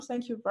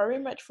Thank you very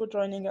much for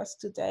joining us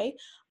today.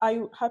 Are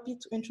you happy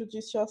to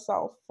introduce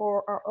yourself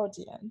for our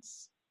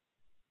audience?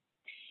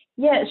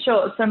 Yeah,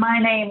 sure. So my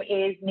name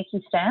is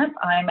Nikki Stamp.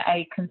 I'm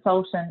a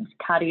consultant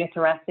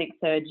cardiothoracic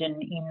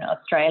surgeon in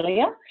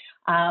Australia,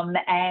 and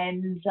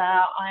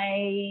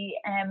I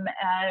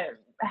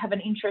have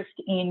an interest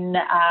in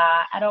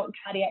adult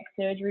cardiac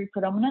surgery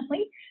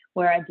predominantly,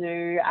 where I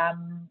do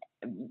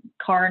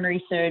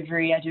coronary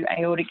surgery, I do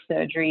aortic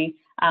surgery,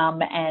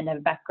 and have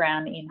a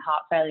background in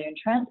heart failure and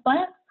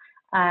transplant.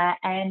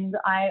 And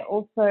I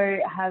also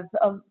have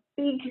a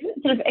big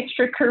sort of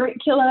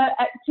extracurricular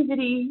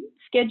activity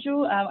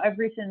schedule. I've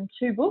written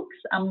 2 books.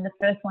 The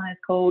first one is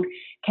called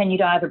Can You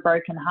Die of a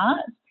Broken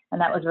Heart? And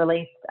that was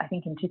released, I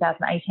think, in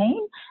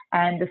 2018.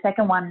 And the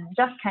second one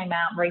just came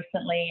out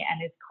recently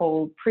and is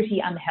called Pretty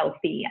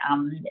Unhealthy,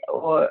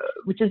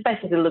 which is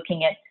basically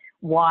looking at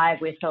why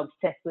we're so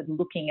obsessed with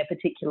looking a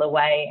particular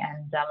way,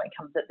 and it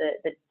comes at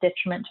the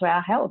detriment to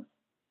our health.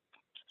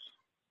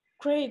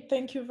 Great,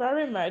 thank you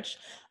very much.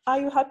 Are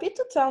you happy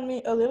to tell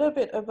me a little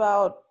bit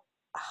about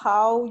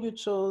how you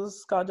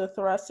chose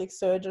cardiothoracic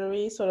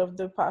surgery, sort of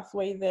the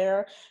pathway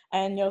there,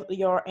 and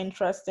your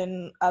interest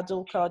in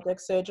adult cardiac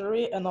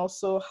surgery, and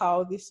also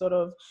how this sort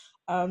of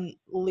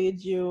lead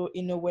you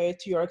in a way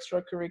to your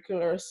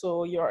extracurricular,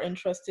 so your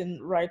interest in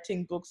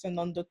writing books and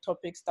on the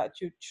topics that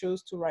you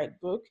choose to write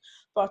book,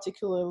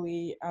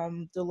 particularly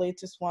the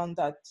latest one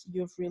that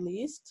you've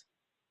released?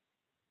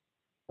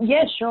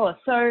 Yeah, sure.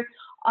 So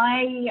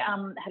I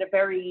had a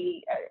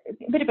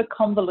bit of a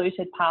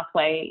convoluted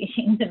pathway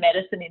into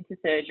medicine, into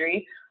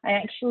surgery. I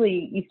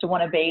actually used to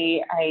want to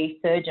be a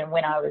surgeon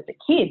when I was a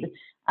kid,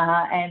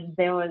 and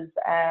there was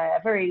a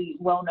very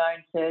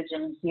well-known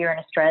surgeon here in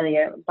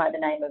Australia by the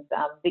name of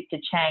Victor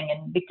Chang,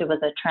 and Victor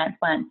was a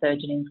transplant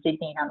surgeon in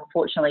Sydney.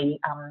 Unfortunately,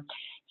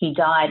 he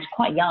died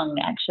quite young,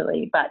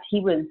 actually, but he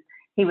was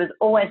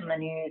always on the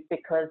news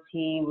because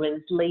he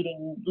was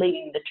leading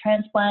the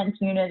transplant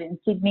unit in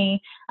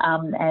Sydney,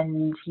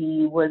 and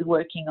he was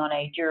working on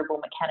a durable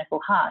mechanical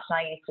heart. And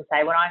I used to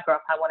say, when I grow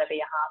up, I want to be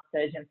a heart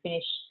surgeon,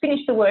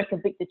 finish the work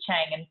of Victor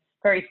Chang. And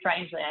very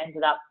strangely, I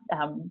ended up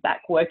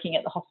back working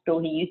at the hospital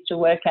he used to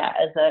work at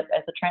as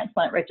a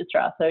transplant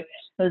registrar. So it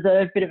was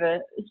a bit of a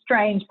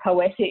strange,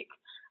 poetic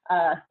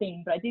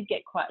thing, but I did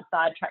get quite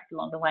sidetracked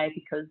along the way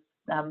because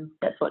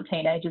that's what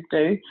teenagers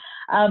do.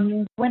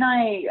 When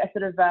I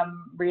sort of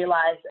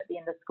realised at the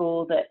end of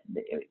school that,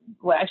 it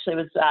was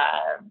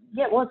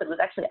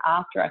actually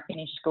after I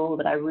finished school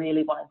that I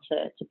really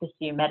wanted to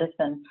pursue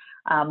medicine.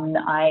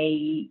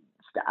 I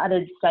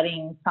started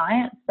studying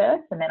science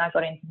first, and then I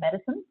got into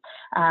medicine.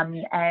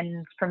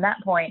 And from that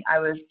point, I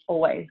was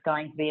always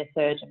going to be a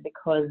surgeon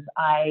because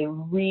I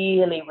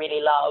really,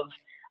 really love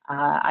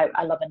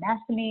I love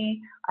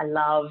anatomy. I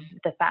love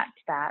the fact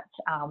that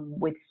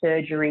with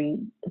surgery,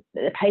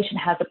 the patient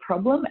has a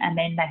problem and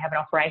then they have an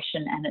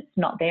operation and it's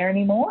not there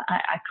anymore.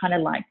 I kind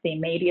of like the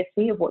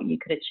immediacy of what you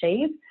could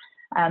achieve.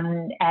 I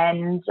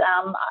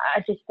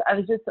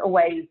was just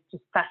always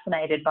just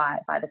fascinated by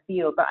the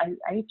field. But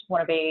I used to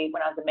want to be,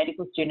 when I was a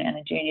medical student and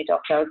a junior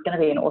doctor, I was going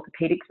to be an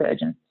orthopedic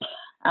surgeon.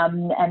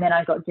 And then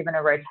I got given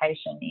a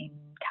rotation in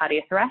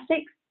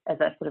cardiothoracics as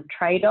a sort of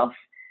trade-off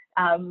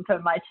for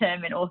my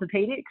term in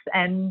orthopedics,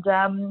 and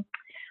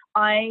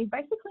I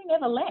basically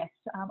never left.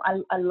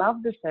 I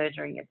love the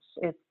surgery.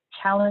 It's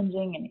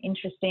challenging and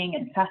interesting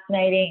and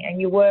fascinating, and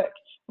you work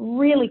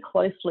really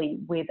closely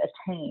with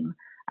a team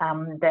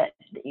that,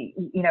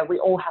 you know, we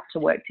all have to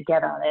work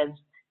together. There's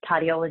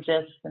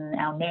cardiologists and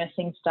our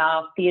nursing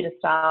staff, theatre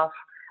staff,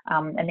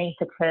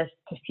 anaesthetists,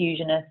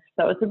 perfusionists.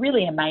 So it's a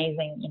really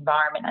amazing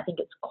environment. I think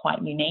it's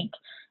quite unique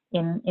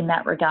in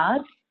that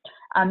regard.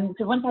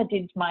 So once I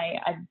did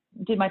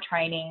my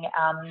training,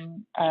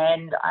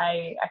 and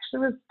I actually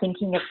was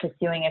thinking of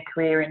pursuing a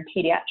career in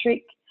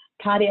paediatric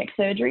cardiac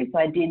surgery. So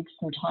I did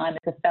some time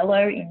as a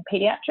fellow in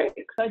paediatrics.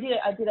 So I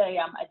did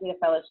a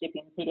fellowship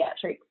in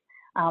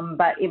paediatrics,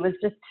 but it was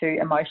just too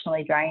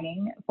emotionally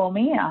draining for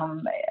me.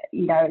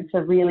 You know, it's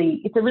a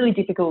really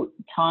difficult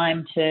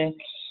time to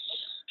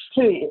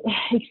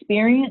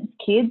experience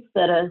kids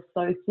that are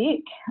so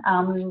sick.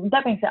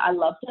 That being said, I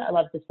loved it. I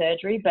loved the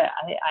surgery, but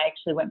I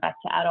actually went back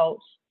to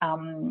adult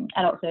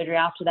surgery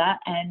after that,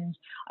 and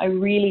I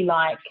really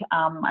like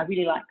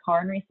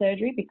coronary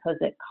surgery because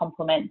it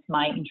complements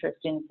my interest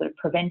in sort of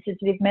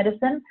preventative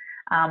medicine,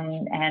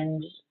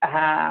 and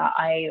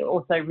I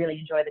also really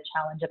enjoy the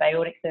challenge of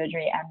aortic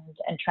surgery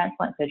and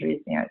transplant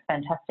surgery. You know, it's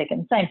fantastic,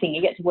 and same thing,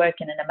 you get to work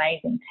in an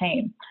amazing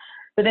team.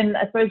 But then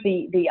I suppose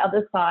the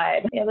other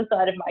side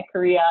of my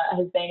career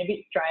has been a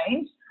bit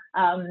strange.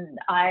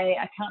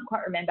 I can't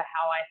quite remember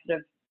how I sort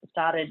of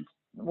started,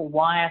 or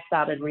why I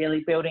started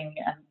really building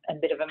a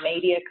bit of a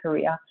media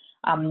career.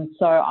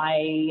 So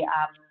I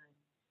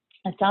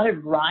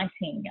started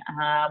writing,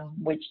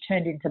 which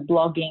turned into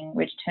blogging,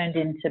 which turned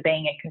into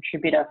being a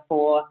contributor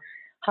for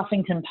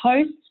Huffington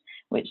Post,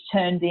 which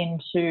turned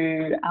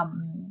into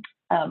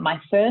my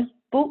first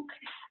book,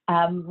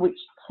 which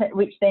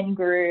which then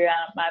grew.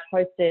 I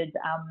posted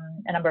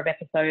a number of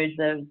episodes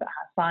of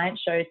science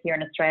shows here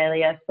in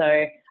Australia.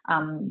 So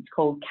it's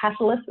called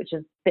Catalyst, which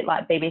is a bit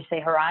like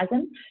BBC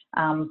Horizon.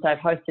 So I've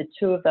hosted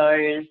 2 of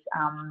those,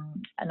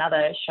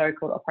 another show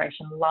called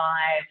Operation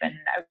Live, and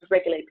I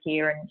regularly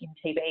appear in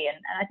TV.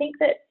 And I think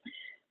that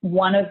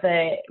one of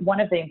the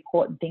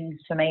important things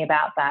for me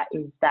about that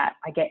is that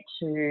I get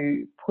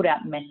to put out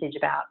the message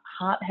about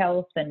heart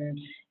health and,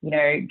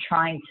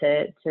 trying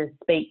to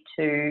speak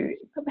to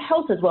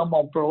health as well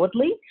more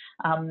broadly,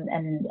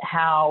 and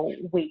how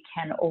we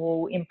can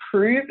all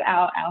improve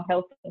our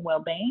health and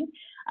well-being.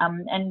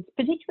 And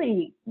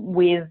particularly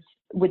with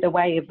the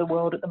way of the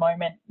world at the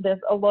moment, there's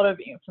a lot of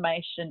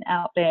information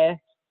out there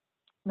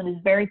that is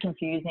very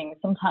confusing.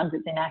 Sometimes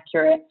it's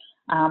inaccurate.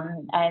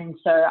 And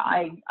so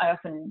I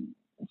often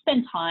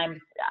spend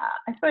time,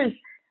 I suppose,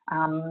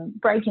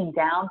 breaking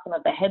down some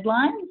of the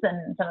headlines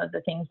and some of the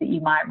things that you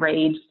might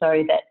read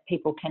so that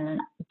people can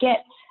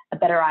get a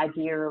better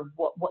idea of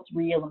what's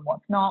real and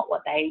what's not,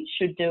 what they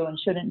should do and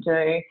shouldn't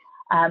do.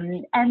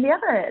 And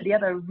the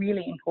other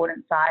really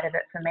important side of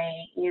it for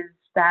me is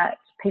that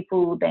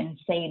people then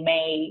see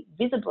me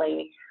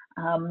visibly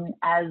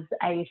as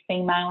a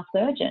female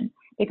surgeon.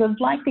 Because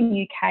like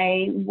the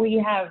UK,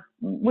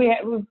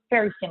 we're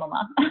very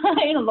similar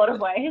in a lot of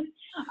ways.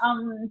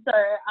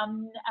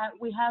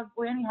 We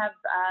only have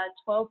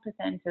 12%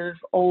 of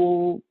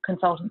all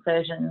consultant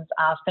surgeons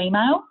are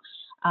female.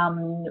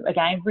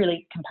 Again,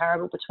 really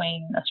comparable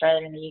between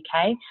Australia and the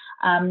UK.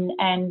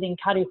 And in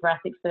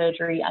cardiothoracic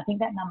surgery, I think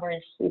that number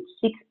is 6%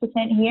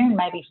 here and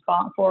maybe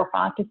 4 or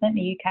 5% in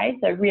the UK.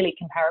 So really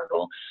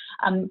comparable.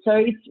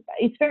 So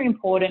it's very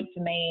important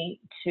for me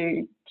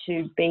to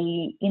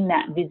be in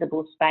that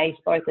visible space,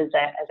 both as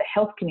a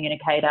health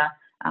communicator,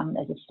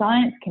 as a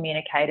science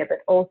communicator,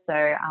 but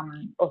also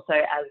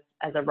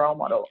as a role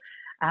model.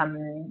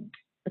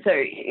 So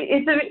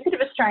it's a bit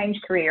of a strange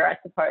career, I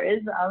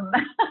suppose.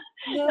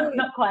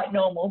 Not quite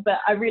normal, but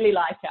I really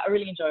like it. I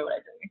really enjoy what I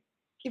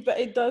do. But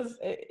it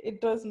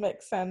does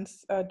make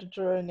sense, the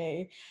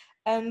journey.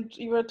 And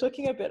you were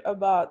talking a bit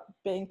about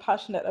being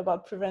passionate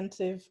about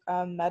preventive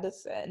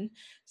medicine.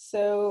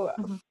 So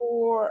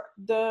for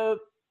the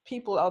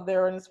people out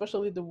there, and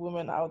especially the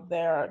women out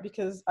there,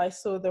 because I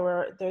saw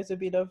there's a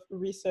bit of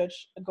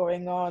research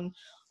going on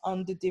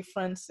the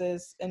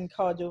differences in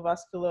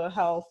cardiovascular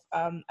health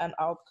and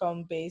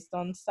outcome based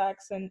on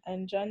sex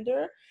and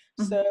gender.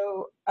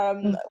 So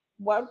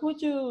what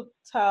would you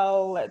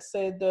tell, let's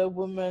say, the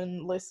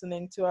woman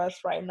listening to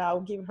us right now,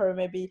 give her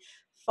maybe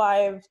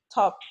 5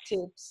 top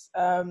tips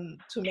to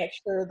make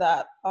sure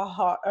that her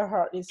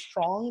heart is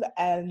strong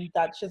and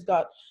that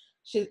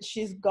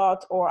she's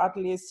got, or at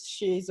least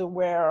she's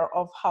aware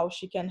of how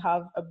she can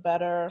have a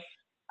better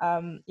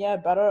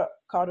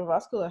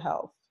cardiovascular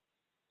health?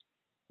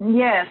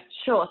 Yeah,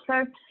 sure.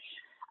 So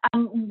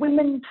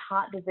women's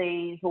heart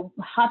disease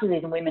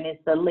in women is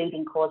the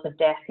leading cause of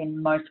death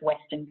in most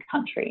Western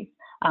countries.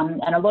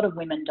 And a lot of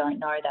women don't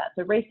know that.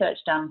 So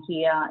research done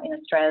here in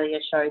Australia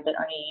showed that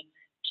only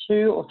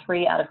 2 or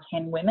 3 out of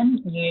 10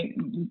 women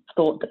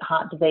thought that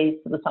heart disease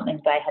was something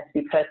they had to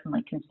be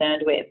personally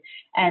concerned with.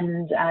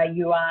 And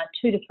you are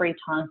 2 to 3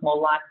 times more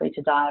likely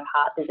to die of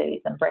heart disease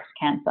than breast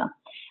cancer.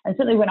 And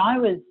certainly when I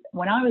was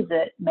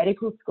at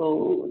medical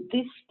school,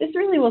 this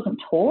really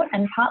wasn't taught,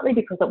 and partly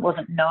because it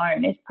wasn't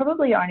known. It's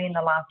probably only in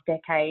the last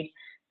decade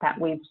that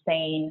we've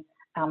seen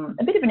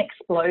a bit of an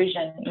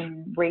explosion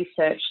in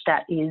research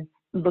that is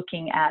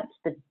looking at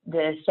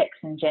the sex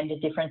and gender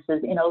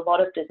differences in a lot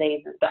of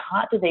diseases, but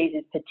heart disease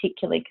is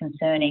particularly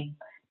concerning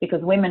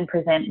because women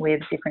present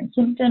with different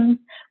symptoms.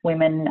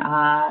 Women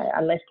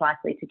are less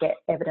likely to get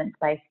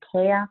evidence-based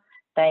care.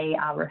 They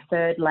are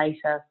referred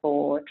later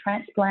for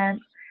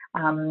transplants.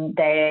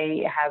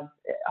 They have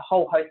a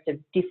whole host of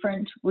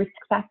different risk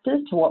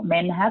factors to what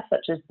men have,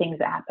 such as things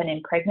that happen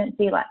in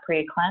pregnancy, like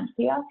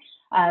preeclampsia.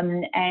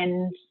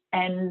 And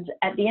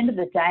at the end of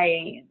the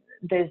day,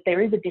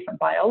 there is a different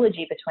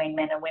biology between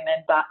men and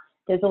women, but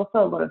there's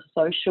also a lot of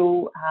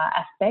social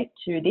aspect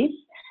to this,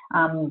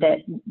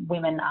 that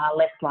women are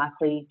less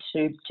likely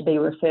to be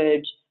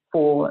referred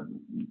for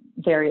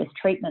various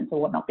treatments or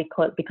whatnot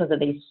because of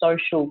these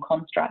social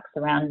constructs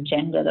around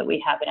gender that we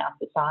have in our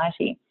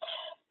society.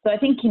 So I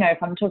think,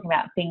 if I'm talking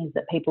about things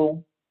that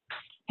people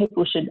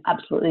should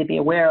absolutely be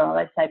aware of,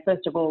 I'd say,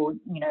 first of all,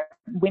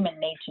 women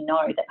need to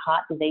know that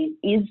heart disease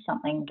is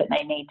something that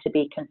they need to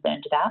be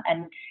concerned about.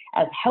 And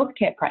as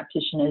healthcare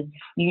practitioners,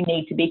 you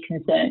need to be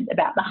concerned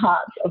about the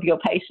hearts of your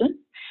patients.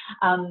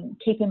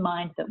 Keep in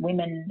mind that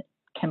women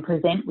can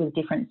present with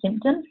different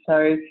symptoms.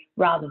 So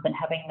rather than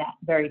having that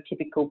very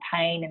typical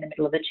pain in the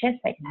middle of the chest,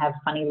 they can have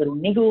funny little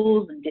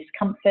niggles and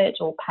discomfort,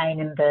 or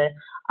pain in the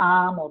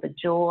arm or the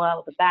jaw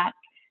or the back,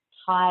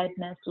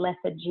 tiredness,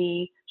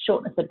 lethargy,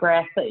 shortness of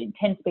breath. So it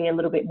tends to be a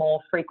little bit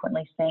more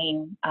frequently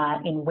seen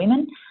in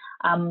women.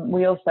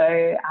 We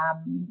also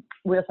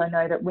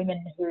know that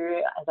women who,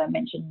 as I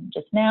mentioned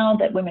just now,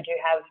 that women who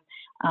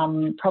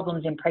have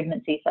problems in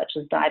pregnancy, such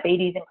as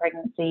diabetes in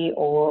pregnancy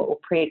or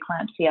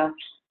preeclampsia,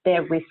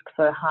 their risk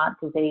for heart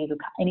disease or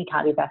any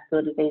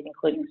cardiovascular disease,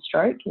 including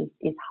stroke,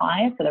 is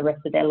higher for the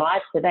rest of their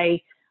life. So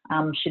they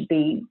should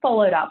be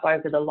followed up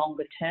over the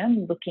longer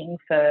term, looking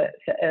for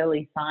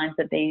early signs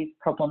of these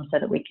problems so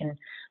that we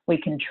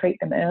can treat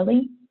them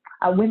early.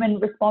 Women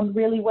respond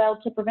really well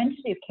to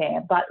preventative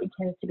care, but it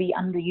tends to be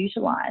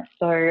underutilised.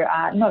 So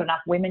not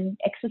enough women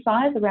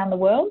exercise around the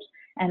world,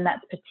 and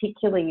that's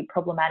particularly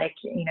problematic,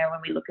 you know,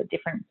 when we look at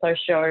different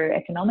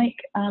socio-economic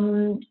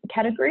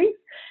categories.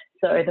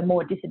 So the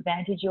more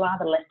disadvantaged you are,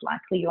 the less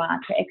likely you are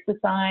to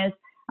exercise.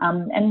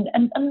 And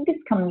this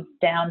comes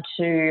down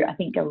to, I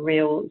think, a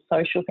real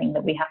social thing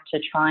that we have to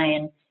try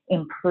and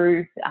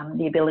improve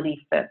the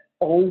ability for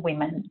all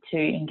women to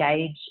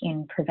engage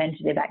in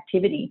preventative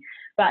activity.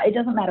 But it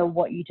doesn't matter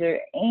what you do,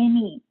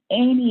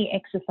 any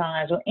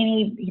exercise or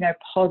any, you know,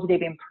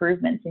 positive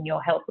improvements in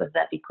your health, whether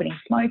that be quitting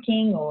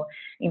smoking or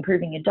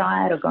improving your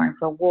diet or going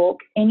for a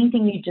walk,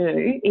 anything you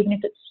do, even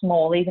if it's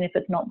small, even if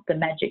it's not the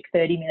magic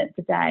 30 minutes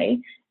a day,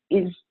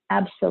 is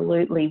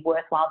absolutely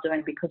worthwhile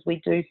doing, because we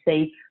do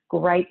see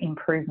great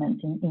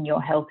improvements in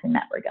your health in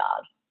that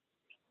regard.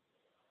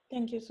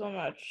 Thank you so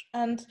much.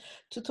 And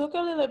to talk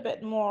a little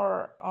bit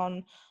more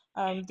on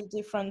the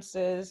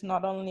differences,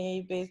 not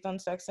only based on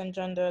sex and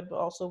gender, but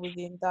also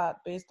within that,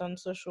 based on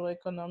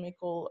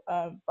socio-economical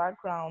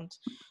background,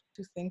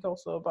 to think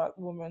also about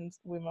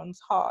women's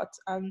heart.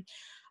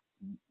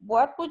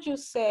 What would you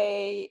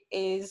say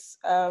is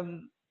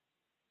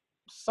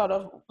sort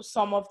of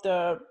some of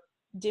the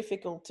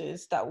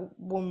difficulties that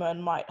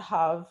women might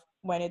have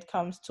when it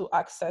comes to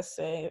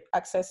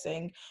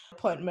accessing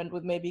appointment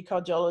with maybe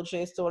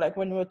cardiologists, or like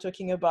when we're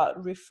talking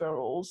about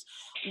referrals,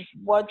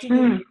 what do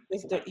you think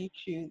is the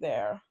issue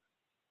there?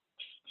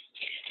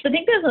 So I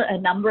think there's a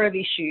number of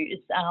issues.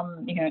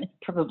 You know, it's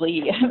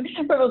probably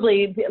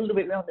a little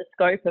bit beyond the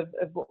scope of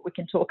what we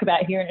can talk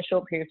about here in a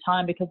short period of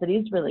time, because it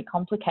is really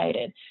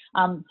complicated.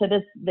 So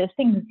there's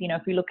things, you know,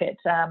 if we look at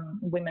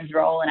women's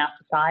role in our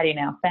society, in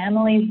our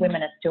families,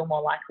 women are still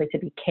more likely to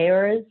be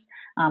carers,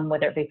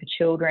 whether it be for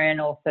children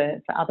or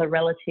for other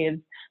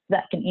relatives.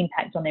 That can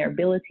impact on their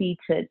ability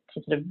to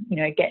sort of, you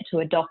know, get to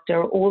a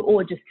doctor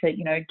or just to,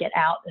 you know, get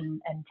out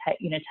and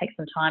take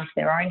some time for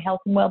their own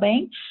health and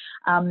well-being.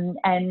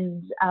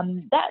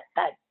 That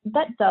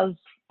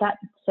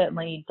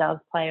certainly does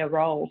play a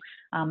role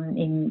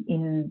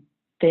in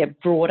their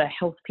broader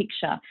health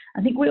picture.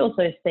 I think we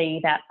also see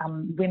that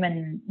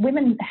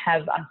women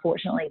have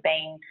unfortunately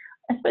been,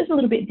 I suppose, a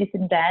little bit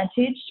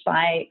disadvantaged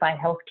by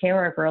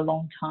healthcare over a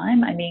long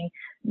time. I mean,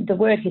 the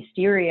word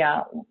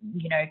hysteria,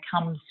 you know,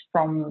 comes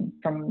from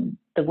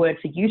the word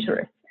for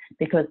uterus,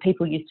 because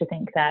people used to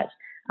think that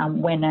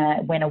when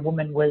a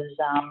woman was,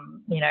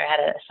 you know, had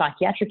a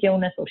psychiatric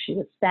illness, or she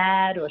was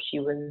sad, or she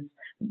was,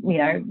 you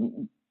know,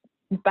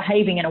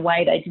 behaving in a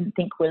way they didn't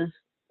think was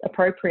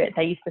appropriate,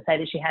 they used to say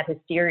that she had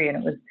hysteria, and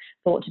it was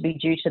thought to be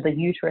due to the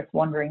uterus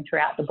wandering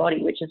throughout the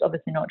body, which is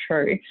obviously not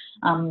true.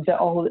 That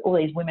all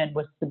these women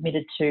were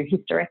submitted to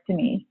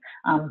hysterectomies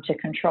to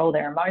control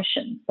their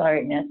emotions. So,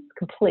 you know,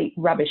 complete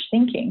rubbish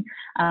thinking.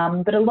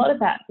 But a lot of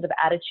that sort of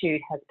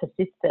attitude has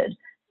persisted.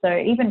 So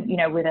even, you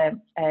know, with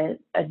an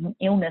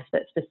illness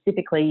that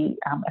specifically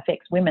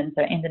affects women,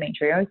 so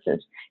endometriosis,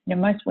 you know,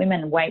 most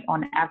women wait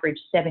on average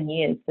 7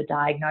 years for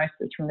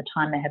diagnosis from the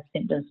time they have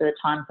symptoms to the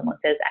time someone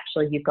says,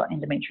 actually, you've got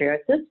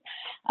endometriosis.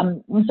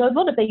 So a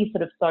lot of these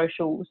sort of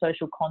social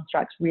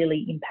constructs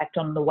really impact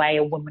on the way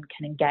a woman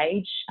can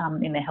engage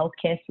in the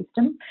healthcare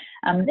system.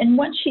 And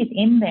once she's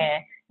in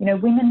there, you know,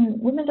 women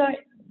don't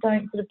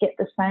sort of get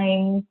the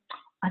same.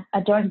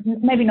 I don't,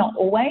 maybe not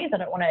always, I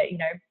don't want to, you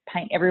know,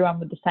 paint everyone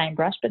with the same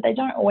brush, but they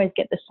don't always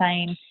get the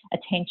same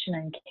attention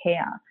and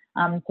care.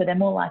 So they're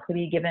more likely to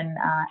be given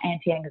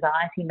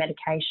anti-anxiety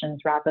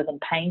medications rather than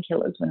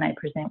painkillers when they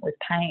present with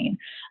pain.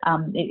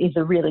 It is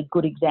a really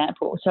good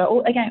example.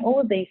 So again,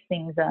 all of these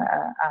things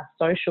are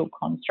social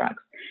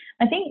constructs.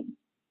 I think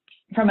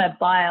from a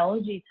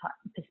biology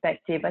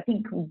perspective, I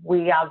think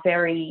we're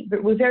very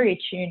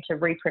attuned to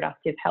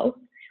reproductive health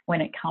when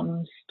it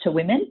comes to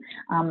women.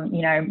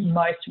 You know,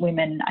 most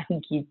women, I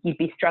think you'd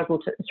be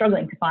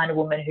struggling to find a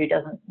woman who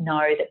doesn't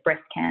know that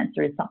breast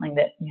cancer is something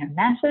that, you know,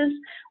 matters,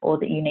 or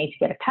that you need to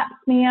get a pap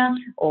smear,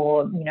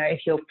 or, you know,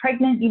 if you're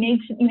pregnant, you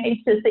need to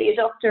see a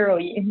doctor, or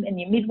and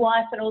your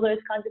midwife, and all those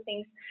kinds of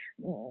things.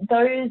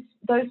 Those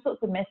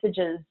sorts of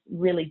messages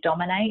really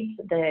dominate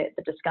the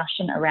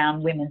discussion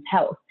around women's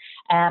health,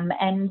 and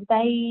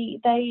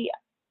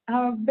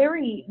they're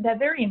very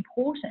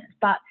important,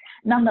 but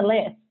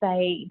nonetheless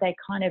they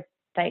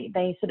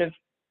sort of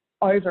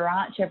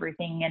overarch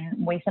everything,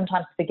 and we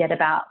sometimes forget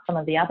about some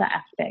of the other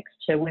aspects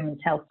to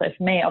women's health. So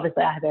for me,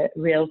 obviously, I have a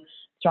real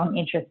strong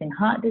interest in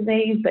heart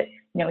disease, but,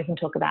 you know, we can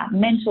talk about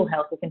mental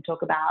health, we can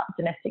talk about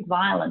domestic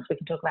violence, we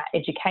can talk about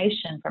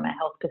education from a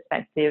health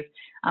perspective.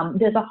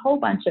 There's a whole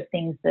bunch of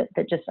things that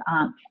just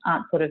aren't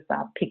sort of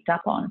picked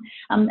up on.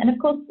 And of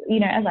course, you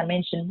know, as I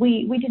mentioned,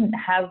 we didn't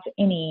have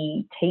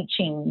any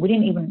teaching. We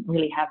didn't even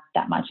really have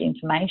that much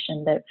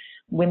information that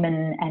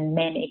women and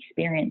men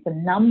experience a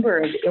number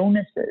of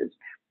illnesses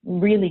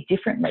really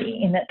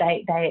differently in that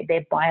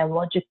their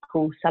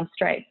biological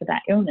substrate for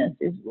that illness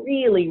is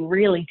really,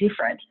 really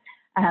different.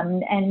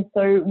 And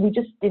so we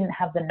just didn't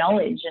have the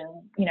knowledge,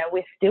 and, you know,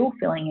 we're still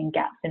filling in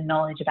gaps in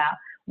knowledge about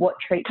what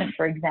treatment,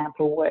 for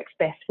example, works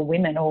best for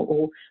women,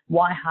 or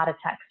why heart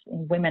attacks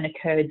in women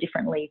occur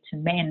differently to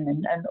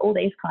men, and all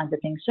these kinds of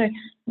things. So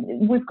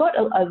we've got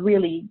a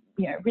really,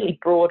 you know, really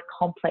broad,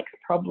 complex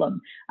problem.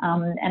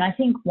 And I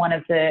think one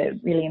of the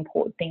really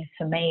important things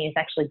for me is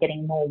actually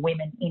getting more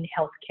women in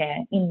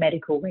healthcare, in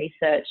medical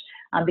research,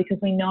 because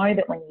we know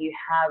that when you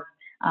have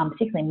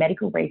particularly in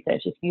medical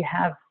research, if you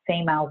have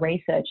female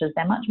researchers,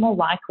 they're much more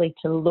likely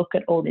to look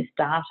at all this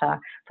data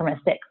from a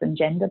sex and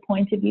gender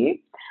point of view.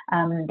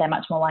 They're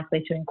much more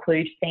likely to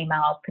include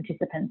female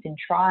participants in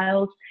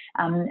trials.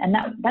 And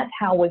that's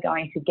how we're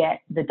going to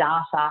get the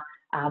data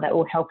that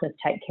will help us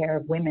take care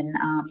of women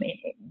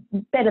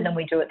better than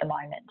we do at the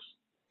moment.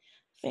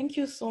 Thank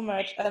you so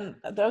much. And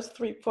those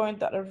 3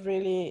 points that have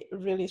really,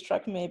 really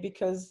struck me,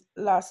 because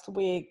last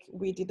week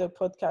we did a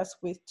podcast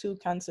with 2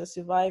 cancer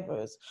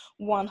survivors.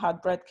 One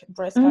had breast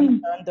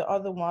cancer and the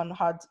other one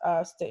had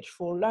stage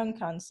 4 lung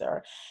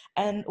cancer.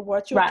 And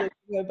what you're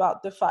talking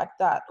about, the fact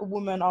that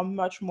women are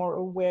much more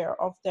aware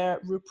of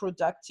their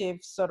reproductive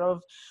sort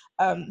of,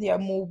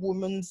 more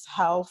women's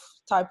health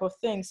type of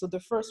thing. So the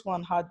first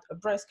one had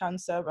breast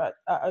cancer, but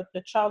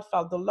the child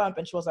felt the lump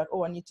and she was like,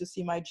 oh, I need to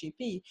see my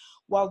GP.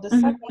 While the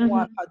second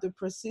one had a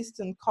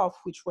persistent cough,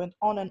 which went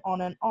on and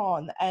on and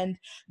on. And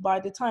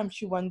by the time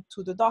she went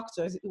to the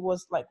doctors, it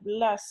was like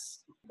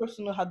less. The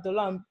person who had the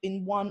lump,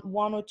 in one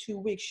or 2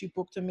 weeks, she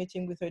booked a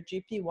meeting with her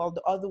GP, while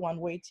the other one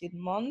waited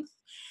months.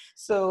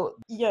 So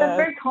yeah, that's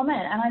very common,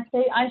 and I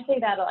see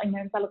that. You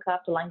know, if I look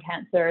after lung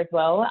cancer as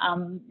well,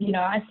 you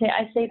know, I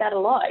see that a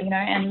lot. You know,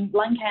 and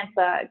lung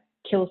cancer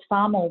kills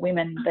far more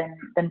women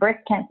than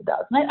breast cancer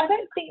does. And I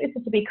don't think this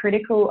is to be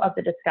critical of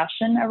the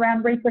discussion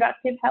around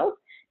reproductive health,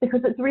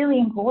 because it's really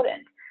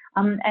important.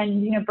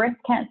 And, you know, breast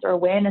cancer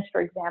awareness,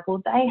 for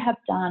example, they have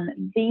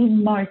done the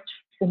most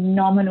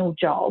phenomenal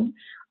job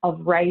of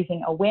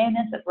raising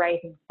awareness, of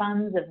raising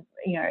funds, of,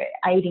 you know,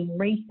 aiding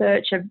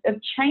research, of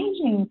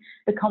changing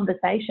the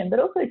conversation,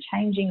 but also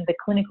changing the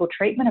clinical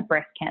treatment of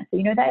breast cancer.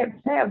 You know,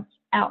 they are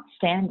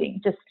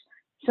outstanding, just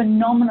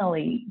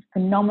phenomenally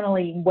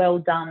well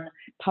done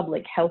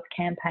public health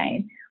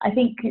campaign. I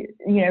think,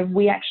 you know,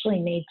 we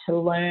actually need to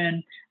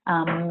learn.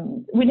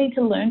 We need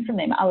to learn from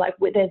them.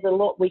 There's a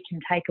lot we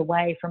can take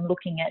away from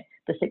looking at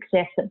the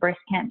success that breast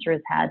cancer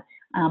has had,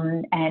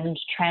 and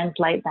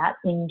translate that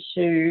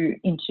into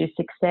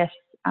success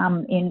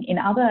in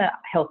other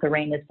health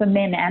arenas for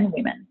men and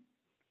women.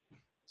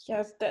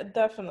 Yes,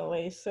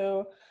 definitely.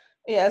 So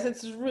yes,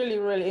 it's really,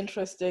 really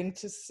interesting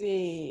to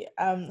see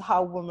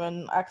how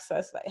women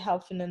access like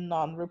health in a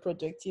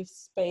non-reproductive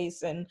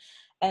space,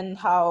 and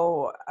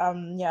how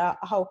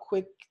how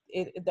quick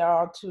they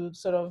are to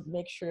sort of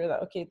make sure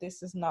that, okay,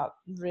 this is not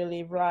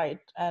really right,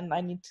 and I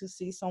need to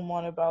see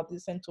someone about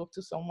this and talk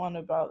to someone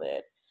about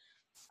it.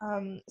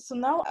 So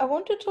now I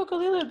want to talk a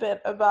little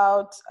bit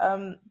about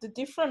the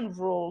different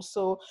roles.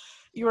 So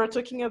you were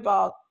talking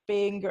about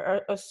being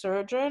a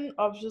surgeon,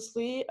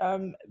 obviously,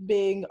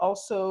 being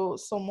also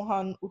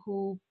someone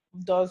who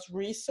does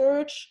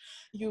research.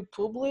 You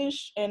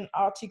publish in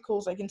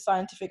articles, like in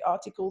scientific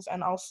articles,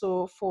 and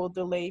also for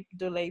the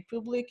lay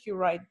public, you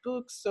write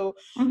books. So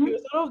you're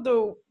sort of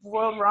the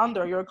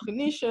world-rounder. You're a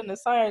clinician, a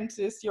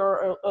scientist,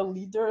 you're a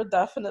leader,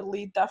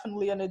 definitely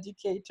an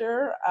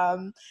educator.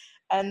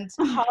 And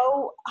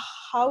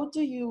how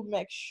do you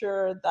make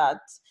sure that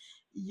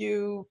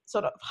you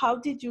sort of, how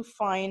did you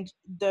find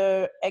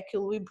the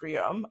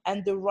equilibrium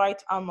and the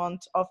right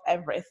amount of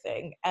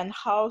everything, and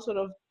how sort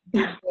of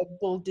did the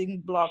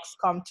building blocks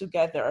come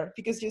together?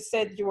 Because you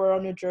said you were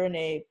on a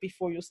journey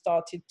before you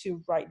started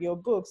to write your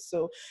books.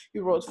 So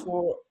you wrote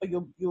for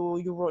you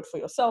wrote for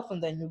yourself,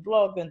 and then you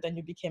blogged, and then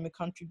you became a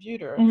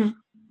contributor.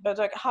 But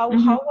like, how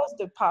was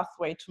the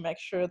pathway to make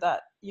sure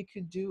that you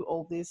could do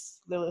all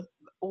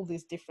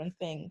these different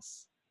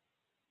things?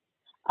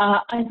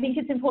 I think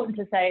it's important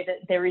to say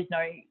that there is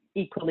no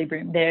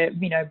equilibrium. There,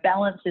 you know,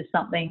 balance is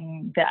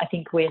something that I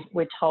think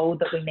we're told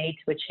that we need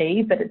to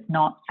achieve, but it's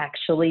not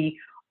actually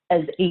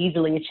as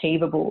easily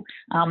achievable.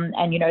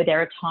 And, you know,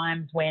 there are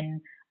times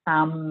when,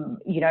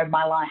 you know,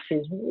 my life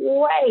is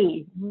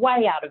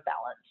way out of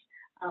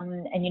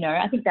balance. And, you know,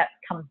 I think that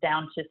comes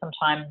down to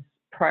sometimes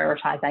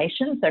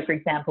prioritization. So, for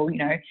example, you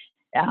know,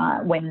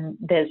 when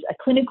there's a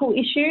clinical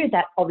issue,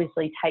 that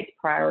obviously takes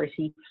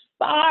priority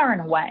far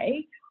and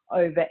away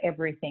over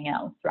everything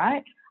else,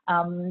 right?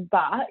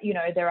 But, you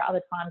know, there are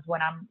other times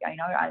when I'm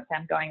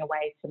going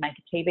away to make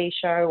a TV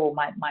show, or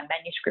my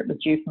manuscript was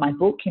due for my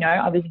book. You know,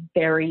 I was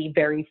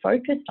very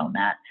focused on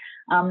that.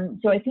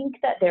 So I think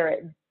that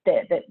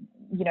that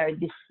you know,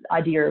 this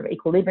idea of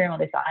equilibrium, or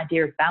this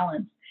idea of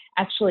balance,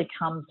 actually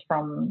comes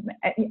from,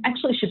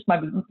 actually should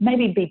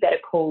maybe be better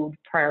called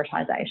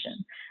prioritization.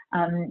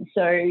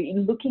 So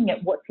looking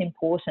at what's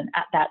important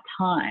at that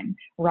time,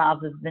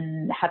 rather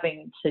than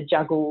having to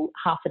juggle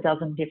half a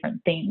dozen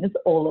different things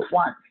all at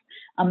once.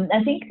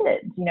 I think that,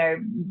 you know,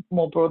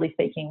 more broadly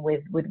speaking,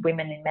 with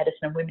women in medicine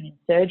and women in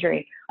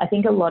surgery, I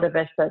think a lot of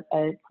us are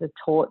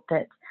taught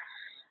that,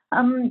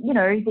 you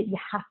know, that you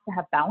have to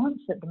have balance,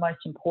 that the most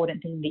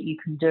important thing that you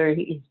can do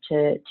is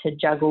to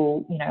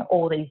juggle, you know,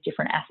 all these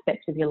different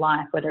aspects of your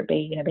life, whether it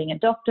be, you know, being a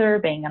doctor,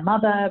 being a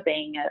mother,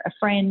 being a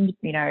friend,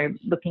 you know,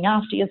 looking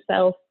after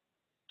yourself,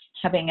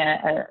 having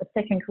a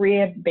second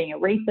career, being a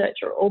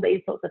researcher, all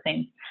these sorts of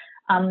things.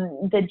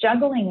 The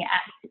juggling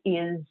act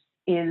is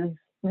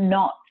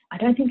not, I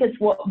don't think it's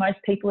what most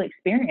people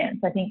experience.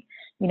 I think,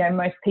 you know,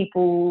 most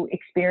people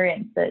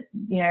experience that,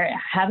 you know,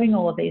 having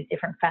all of these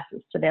different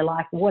facets to their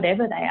life,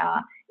 whatever they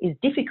are, is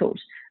difficult,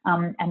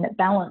 and that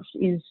balance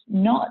is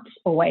not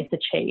always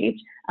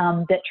achieved,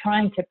 that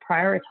trying to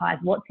prioritise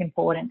what's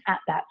important at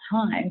that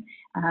time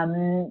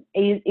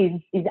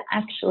is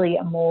actually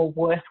a more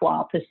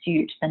worthwhile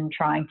pursuit than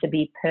trying to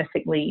be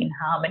perfectly in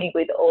harmony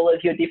with all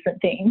of your different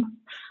things.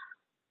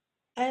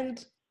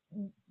 And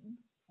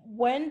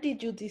when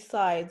did you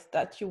decide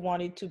that you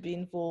wanted to be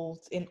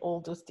involved in all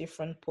those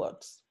different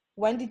plots?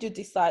 When did you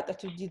decide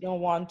that you didn't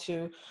want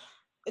to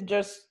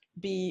just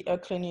be a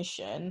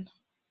clinician?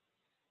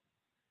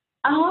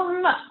 I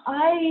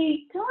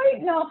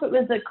don't know if it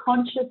was a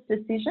conscious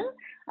decision.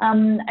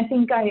 I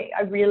think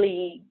I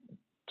really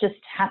just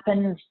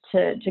happened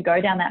to go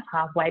down that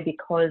pathway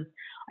because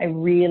I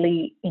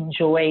really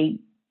enjoy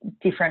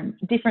different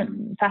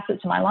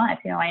facets of my life.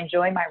 You know, I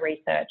enjoy my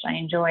research, I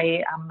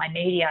enjoy my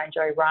media, I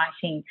enjoy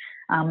writing,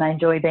 I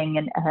enjoy being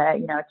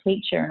you know, a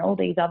teacher and all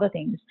these other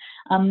things.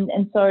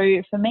 And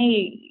so for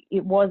me,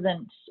 it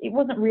wasn't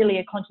really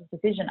a conscious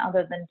decision,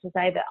 other than to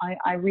say that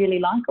I really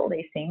like all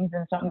these things,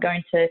 and so I'm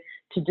going to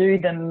do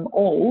them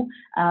all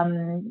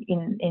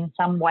in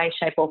some way,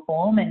 shape, or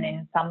form, and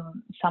in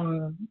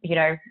some you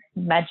know,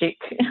 magic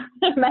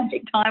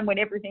time when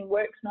everything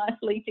works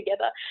nicely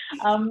together.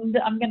 I'm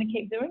going to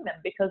keep doing them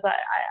because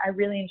I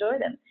really enjoy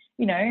them.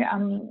 You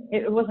know,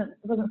 it wasn't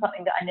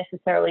something that I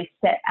necessarily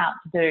set out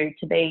to do,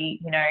 to be,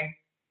 you know,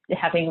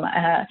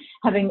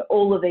 having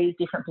all of these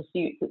different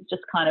pursuits. It's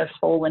just kind of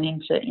fallen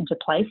into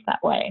place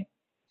that way.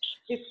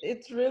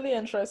 It's really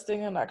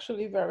interesting and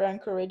actually very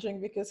encouraging,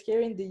 because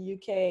here in the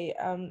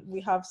UK, we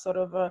have sort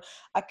of a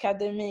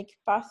academic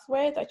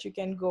pathway that you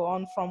can go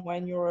on from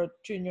when you're a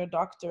junior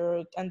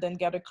doctor and then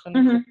get a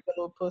clinical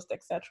fellow post,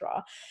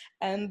 etc.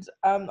 And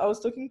I was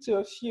talking to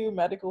a few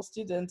medical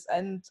students,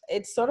 and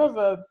it's sort of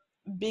a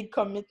big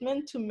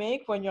commitment to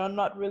make when you're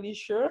not really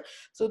sure.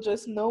 So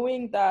just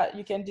knowing that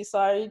you can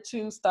decide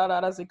to start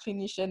out as a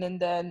clinician and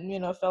then,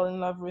 you know, fall in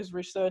love with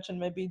research and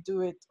maybe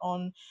do it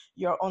on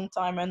your own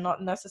time and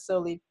not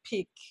necessarily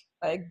pick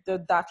like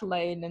that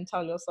lane and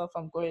tell yourself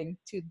I'm going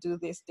to do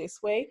this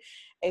way.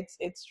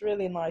 It's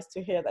really nice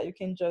to hear that you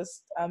can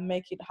just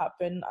make it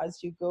happen as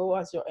you go,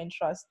 as your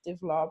interests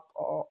develop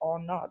or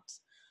not.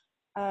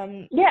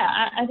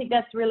 Yeah, I think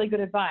that's really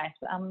good advice,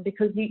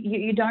 because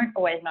you don't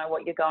always know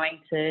what you're going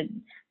to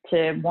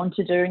want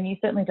to do, and you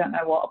certainly don't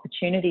know what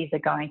opportunities are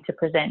going to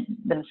present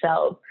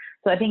themselves.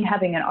 So I think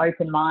having an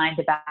open mind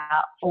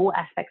about all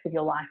aspects of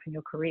your life and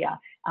your career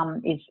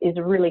is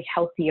a really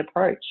healthy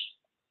approach.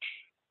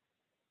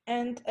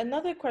 And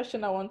another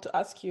question I want to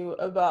ask you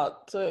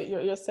about,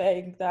 you're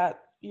saying that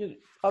you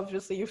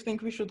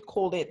think we should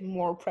call it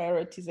more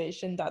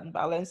prioritization than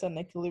balance and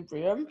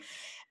equilibrium.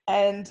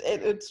 And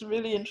it's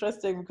really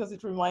interesting because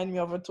it reminded me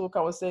of a talk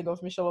I was saying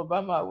of Michelle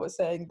Obama was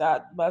saying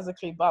that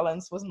basically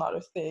balance was not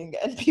a thing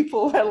and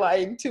people were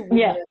lying to women.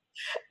 Yeah.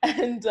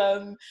 And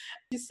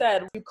she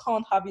said, you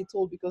can't have it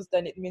all because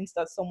then it means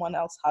that someone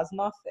else has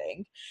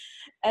nothing.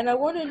 And I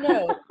want to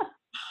know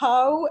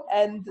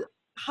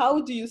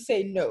how do you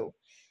say no?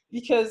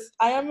 Because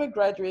I am a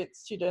graduate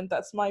student,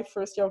 that's my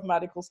first year of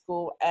medical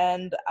school,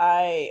 and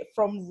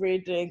from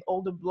reading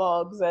all the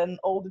blogs and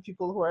all the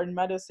people who are in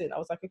medicine, I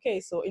was like,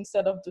 okay, so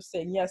instead of just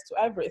saying yes to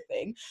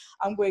everything,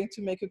 I'm going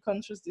to make a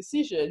conscious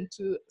decision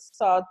to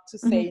start to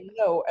say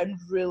no and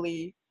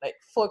really like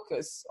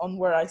focus on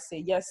where I say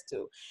yes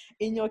to.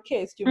 In your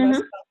case, you must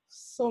have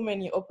so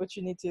many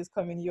opportunities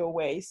coming your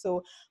way.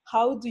 So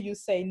how do you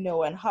say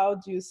no, and how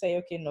do you say,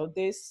 okay, no,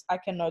 this, I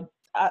cannot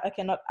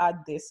add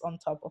this on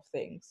top of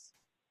things?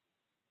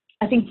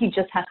 I think you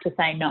just have to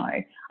say no.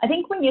 I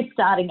think when you're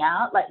starting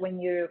out, like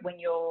when you're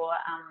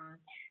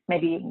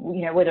maybe,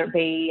 you know, whether it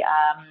be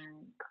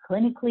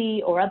clinically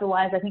or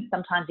otherwise, I think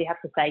sometimes you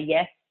have to say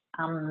yes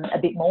a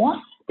bit more,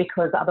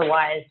 because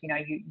otherwise, you know,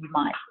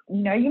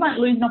 you might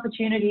lose an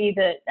opportunity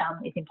that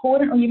is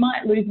important, or you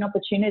might lose an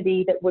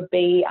opportunity that would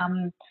be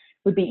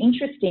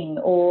interesting,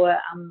 or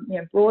you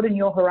know, broaden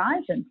your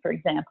horizons, for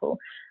example.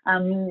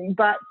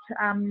 But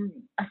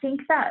I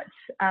think that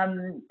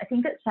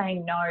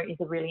saying no is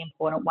a really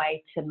important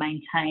way to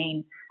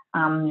maintain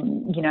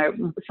you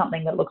know,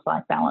 something that looks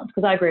like balance.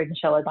 Because I agree with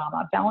Michelle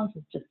Obama, balance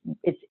is just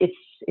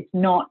it's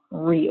not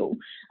real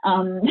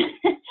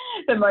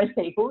for most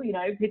people. You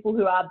know, people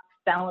who are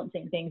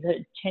balancing things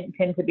that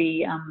tend to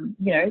be,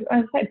 you know, I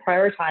would say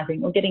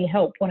prioritizing or getting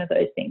help, one of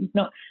those things.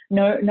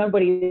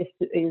 Nobody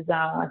is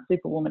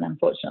superwoman,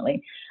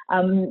 unfortunately.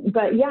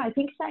 But yeah, I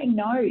think saying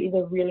no is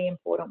a really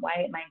important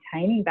way at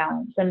maintaining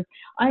balance. And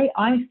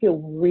I feel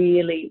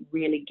really,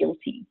 really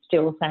guilty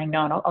still saying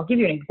no. And I'll give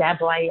you an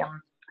example. I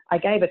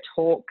gave a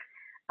talk.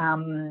 I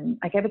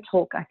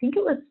think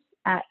it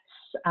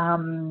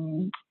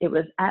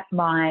was at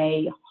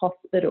my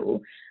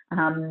hospital.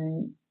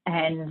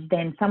 And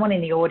then someone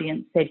in the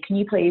audience said, "Can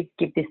you please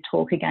give this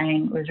talk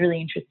again? It was really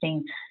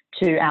interesting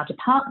to our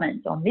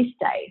department on this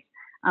day."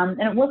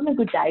 And it wasn't a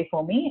good day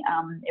for me.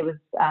 It was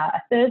a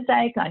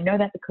Thursday. I know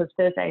that because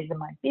Thursdays are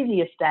my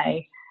busiest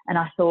day. And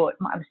I was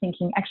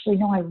thinking, actually,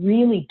 no, I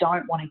really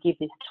don't want to give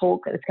this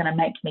talk. It's going to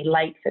make me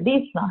late for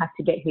this, and I'll have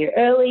to get here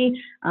early.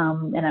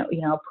 And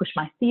I'll push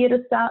my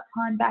theatre start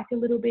time back a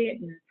little bit,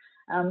 and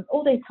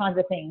all these kinds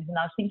of things. And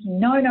I was thinking,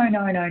 no, I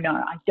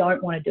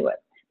don't want to do it.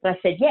 But I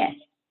said yes,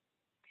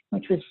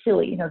 which was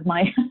silly. It was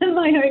my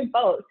own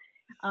fault.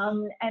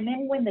 And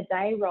then when the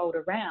day rolled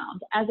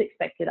around, as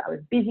expected, I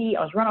was busy.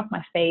 I was run off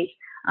my feet.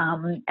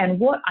 And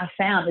what I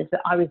found is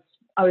that I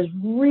was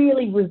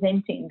really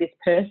resenting this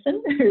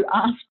person who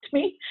asked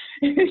me,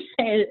 who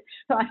said,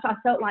 so I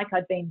felt like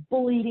I'd been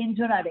bullied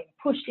into it, I'd been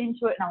pushed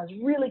into it, and I was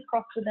really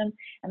cross with them.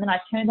 And then I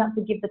turned up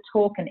to give the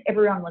talk and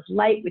everyone was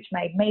late, which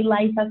made me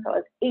later, so I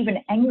was even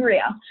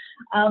angrier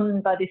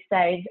by this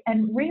stage.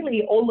 And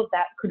really all of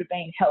that could have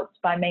been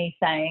helped by me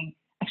saying,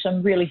 actually,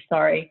 I'm really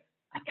sorry,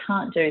 I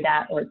can't do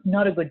that, or it's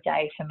not a good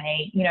day for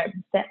me,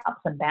 set up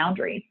some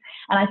boundaries.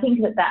 And I think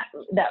that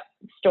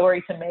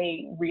story to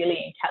me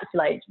really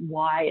encapsulates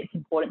why it's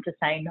important to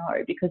say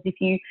no, because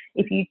if you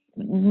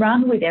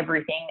run with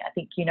everything, I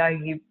think,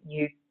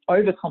 you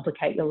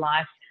overcomplicate your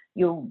life,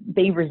 you'll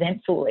be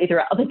resentful either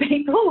at other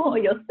people or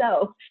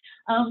yourself.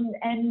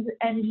 And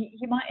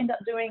you might end up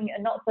doing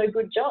a not so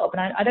good job.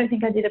 And I don't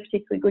think I did a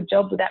particularly good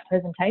job with that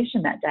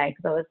presentation that day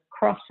because I was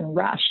cross and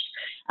rushed.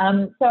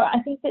 So I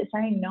think that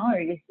saying no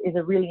is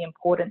a really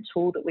important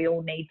tool that we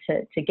all need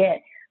to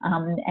get.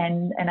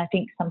 And I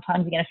think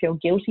sometimes you're going to feel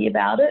guilty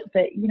about it,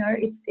 but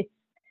it's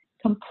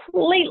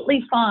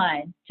completely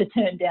fine to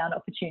turn down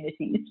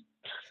opportunities.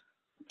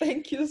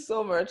 Thank you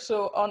so much.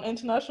 So on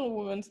International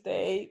Women's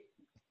Day,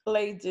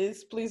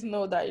 ladies, please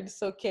know that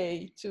it's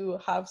okay to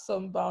have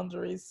some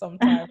boundaries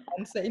sometimes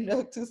and say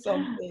no to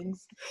some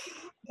things.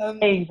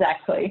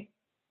 Exactly.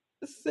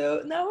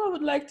 So now I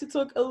would like to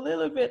talk a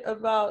little bit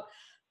about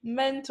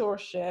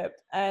mentorship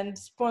and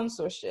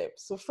sponsorship.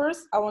 So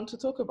first, I want to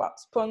talk about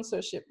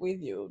sponsorship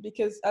with you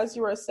because, as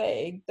you were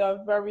saying, there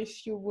are very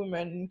few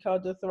women in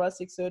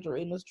cardiothoracic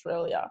surgery in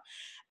Australia,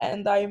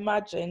 and I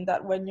imagine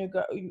that when you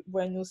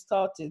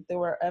started, there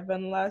were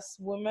even less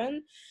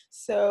women.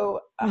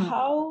 So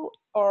how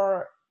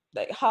or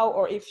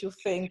if you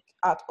think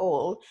at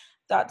all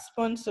that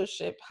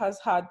sponsorship has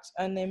had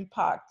an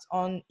impact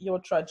on your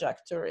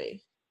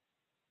trajectory?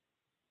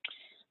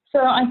 So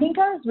I think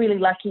I was really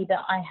lucky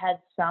that I had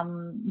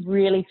some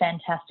really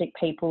fantastic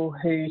people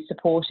who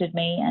supported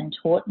me and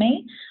taught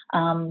me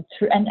and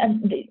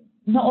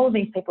not all of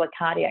these people are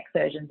cardiac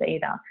surgeons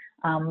either.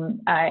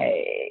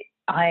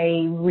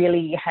 I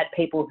really had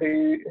people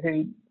who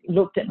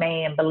looked at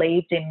me and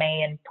believed in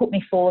me and put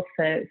me forth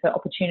for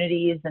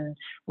opportunities and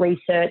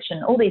research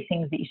and all these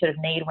things that you sort of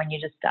need when you're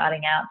just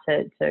starting out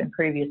to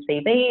improve your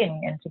CV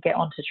and to get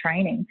onto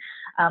training.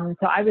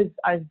 So I was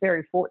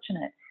very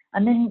fortunate.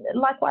 And then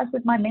likewise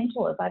with my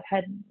mentors, I've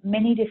had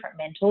many different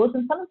mentors,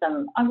 and some of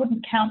them I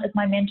wouldn't count as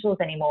my mentors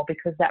anymore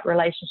because that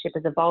relationship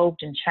has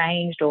evolved and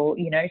changed, or,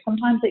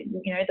 sometimes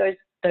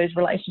those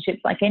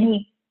relationships, like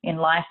any in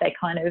life, they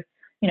kind of,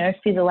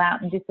 fizzle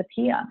out and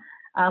disappear.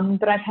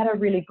 But I've had a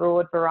really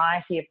broad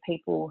variety of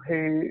people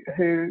who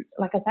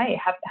like I say,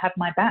 have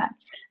my back.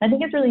 And I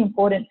think it's really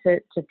important to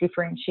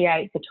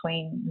differentiate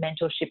between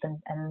mentorship and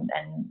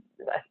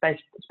I suppose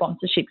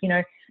sponsorship.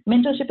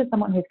 Mentorship is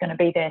someone who's going to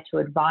be there to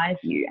advise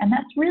you, and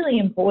that's really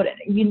important.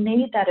 You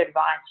need that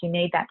advice, you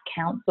need that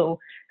counsel,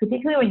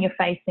 particularly when you're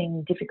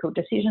facing difficult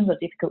decisions or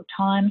difficult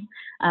times.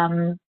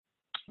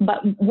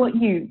 But what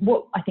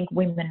I think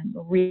women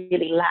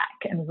really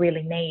lack and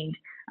really need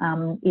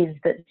is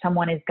that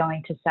someone is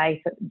going to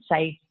say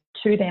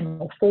to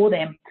them or for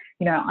them,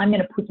 I'm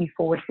going to put you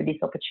forward for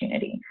this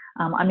opportunity.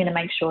 I'm going to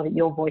make sure that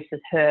your voice is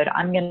heard.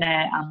 I'm going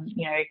to,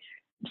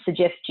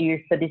 suggest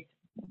you for this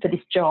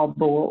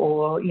job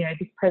or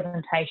this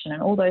presentation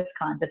and all those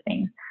kinds of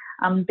things.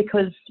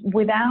 Because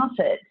without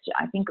it,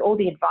 I think all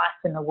the advice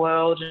in the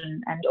world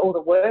and all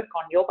the work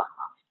on your behalf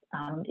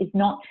is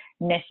not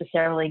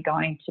necessarily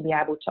going to be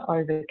able to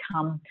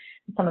overcome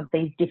some of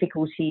these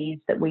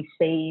difficulties that we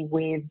see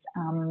with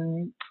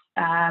women,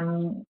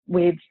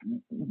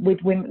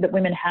 that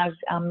women have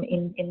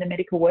in the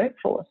medical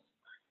workforce.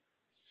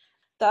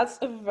 That's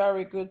a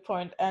very good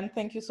point, and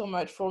thank you so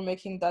much for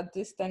making that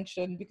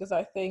distinction, because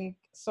I think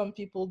some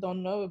people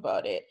don't know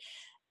about it.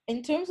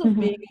 In terms of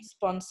being a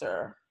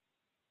sponsor,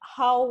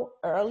 how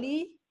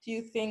early do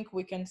you think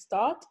we can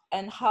start,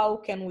 and how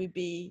can we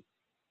be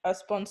a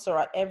sponsor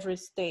at every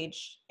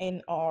stage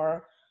in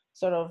our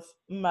sort of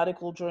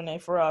medical journey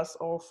for us,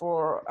 or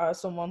for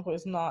someone who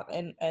is not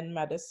in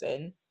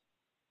medicine?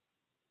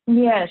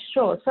 Yeah,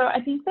 sure. So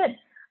I think that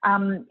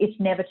it's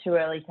never too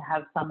early to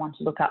have someone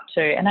to look up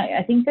to. And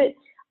I think that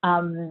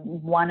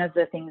one of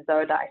the things,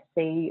 though, that I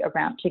see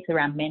around,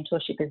 particularly around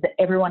mentorship, is that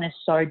everyone is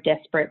so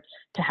desperate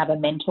to have a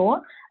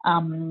mentor.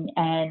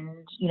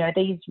 And, you know,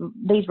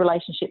 these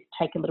relationships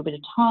take a little bit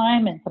of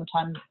time, and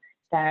sometimes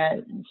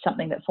they're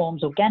something that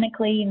forms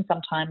organically, and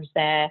sometimes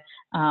they're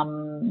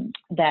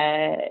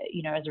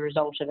you know, as a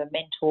result of a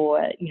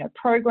mentor, you know,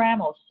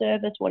 program or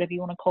service, whatever you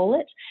want to call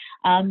it.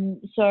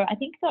 So I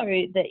think, though,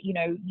 that, you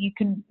know, you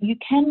can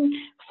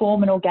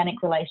form an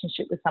organic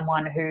relationship with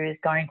someone who is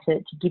going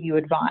to give you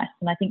advice,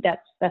 and I think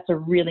that's a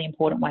really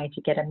important way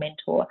to get a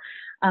mentor.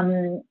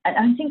 And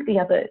I think the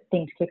other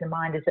thing to keep in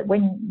mind is that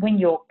when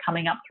you're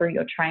coming up through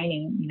your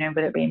training, you know,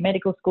 whether it be in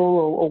medical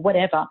school or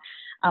whatever,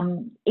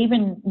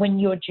 even when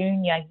you're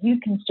junior, you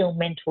can still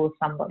mentor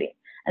somebody.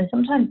 And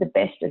sometimes the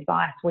best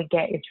advice we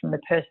get is from the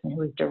person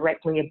who is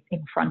directly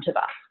in front of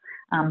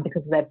us,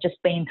 because they've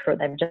just been through it,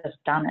 they've just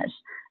done it.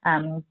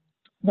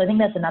 So I think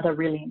that's another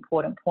really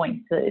important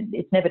point. So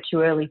it's never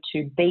too early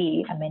to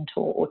be a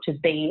mentor or to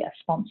be a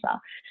sponsor.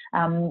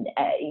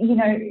 You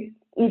know,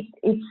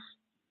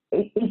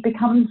 it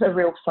becomes a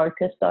real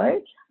focus, though.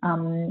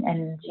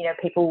 And, you know,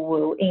 people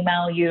will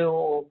email you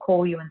or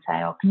call you and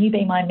say, oh, can you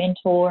be my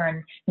mentor?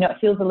 And, you know, it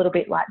feels a little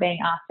bit like being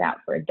asked out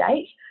for a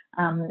date.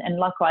 And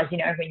likewise, you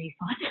know, when you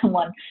find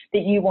someone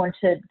that you want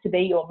to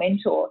be your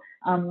mentor,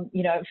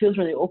 you know, it feels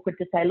really awkward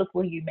to say, look,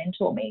 will you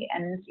mentor me?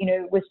 And, you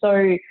know, we're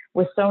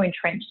so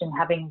entrenched in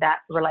having that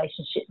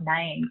relationship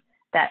name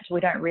that we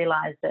don't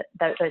realise that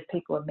those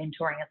people are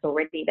mentoring us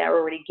already. They're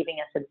already giving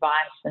us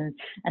advice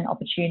and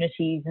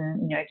opportunities,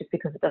 and, you know, just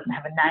because it doesn't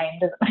have a name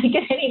doesn't make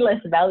it any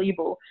less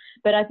valuable.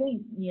 But I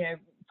think, you know,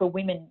 for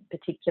women in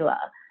particular,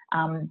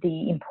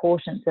 the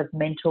importance of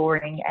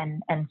mentoring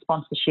and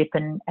sponsorship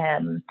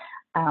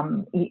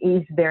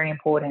is very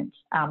important,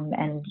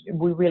 and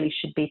we really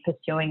should be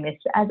pursuing this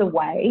as a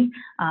way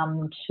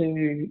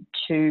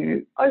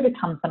to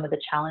overcome some of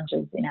the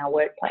challenges in our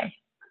workplace.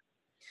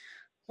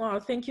 Wow,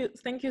 thank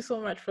you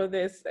so much for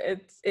this.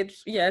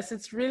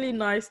 It's really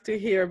nice to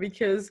hear,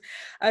 because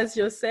as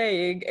you're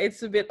saying,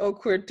 it's a bit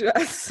awkward to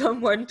ask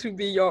someone to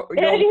be your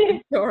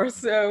mentor.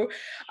 So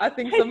I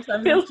think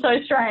sometimes it feels so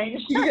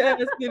strange.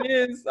 Yes, it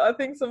is. I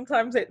think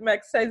sometimes it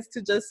makes sense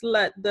to just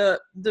let the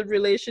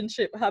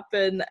relationship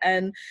happen,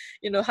 and,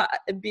 you know,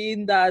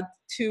 being that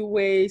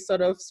two-way sort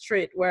of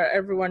street where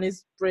everyone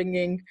is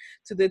bringing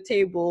to the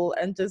table,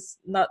 and just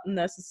not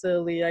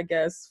necessarily, I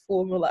guess,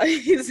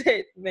 formalize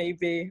it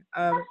maybe.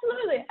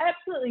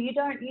 Absolutely. You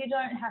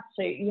don't have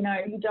to, you know,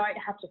 you don't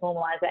have to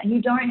formalize it, and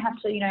you don't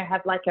have to, you know,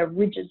 have like a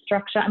rigid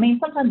structure. I mean,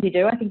 sometimes you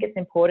do. I think it's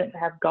important to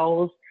have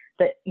goals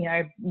that, you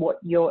know, what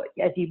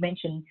as you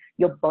mentioned,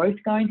 you're both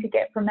going to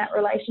get from that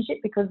relationship,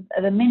 because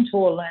the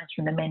mentor learns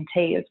from the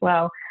mentee as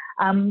well.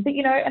 But,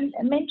 you know,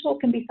 a mentor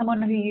can be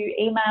someone who you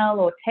email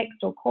or text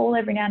or call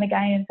every now and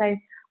again and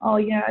say, oh,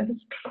 you know, do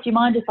you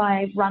mind if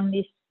I run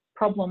this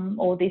problem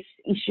or this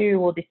issue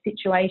or this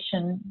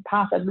situation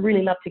past? I'd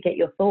really love to get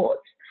your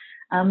thoughts.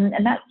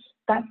 And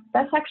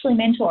that's actually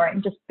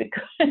mentoring, just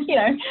because, you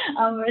know,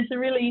 it's a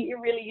really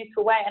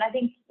useful way. And I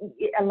think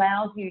it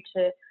allows you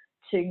to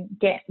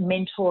get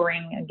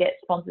mentoring and get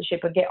sponsorship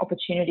or get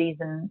opportunities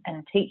and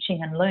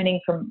teaching and learning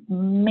from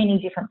many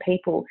different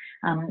people,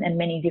 and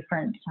many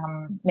different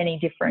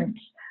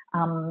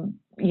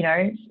you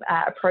know,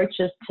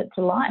 approaches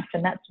to life.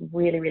 And that's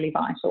really, really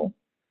vital.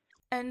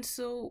 And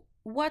so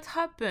what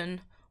happens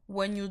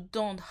when you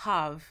don't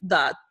have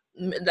that,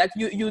 like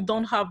you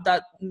don't have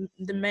that,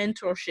 the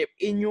mentorship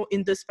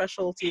in the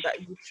specialty that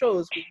you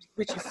chose,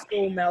 which is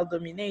so male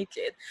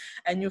dominated,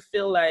 and you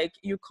feel like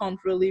you can't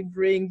really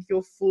bring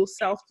your full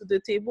self to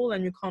the table,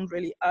 and you can't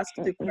really ask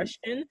the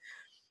question?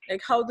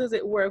 Like, how does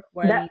it work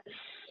when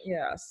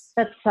yes,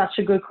 that's such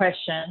a good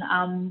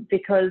question,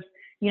 because,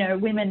 you know,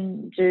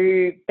 women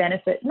do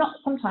benefit, not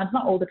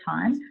all the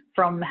time,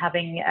 from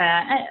having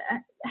I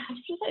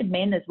should say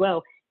men as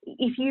well.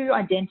 If you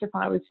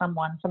identify with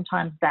someone,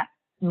 sometimes that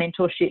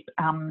mentorship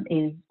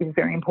is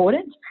very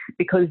important,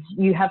 because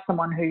you have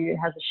someone who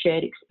has a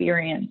shared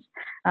experience,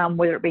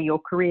 whether it be your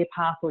career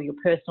path or your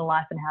personal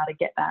life, and how to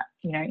get that,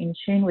 you know, in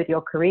tune with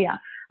your career.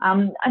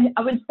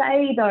 I would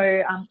say,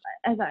 though,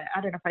 as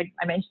I don't know if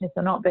I mentioned this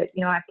or not, but,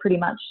 you know, I pretty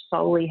much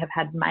solely have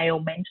had male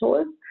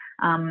mentors,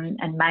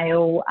 and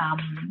male,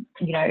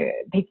 you know,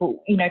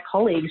 people, you know,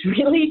 colleagues,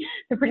 really,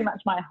 for pretty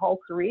much my whole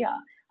career.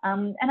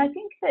 And I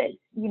think that,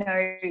 you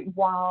know,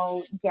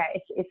 while, yeah,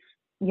 it's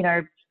you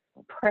know,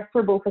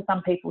 preferable for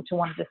some people to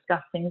want to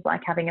discuss things like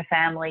having a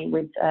family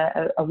with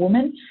a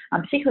woman,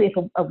 particularly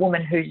if a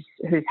woman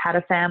who's had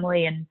a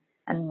family and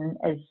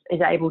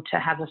is able to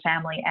have a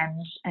family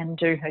and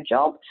do her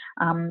job,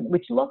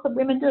 which lots of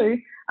women do.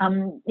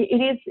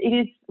 It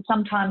is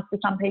sometimes, for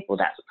some people,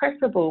 that's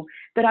preferable,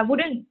 but I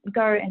wouldn't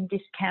go and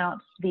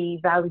discount the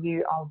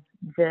value of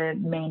the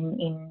men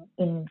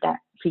in that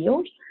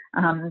field.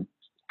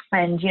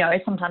 And, you know,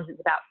 sometimes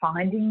it's about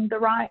finding the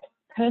right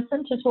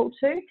person to talk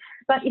to.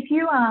 But if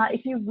you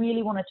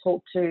really want to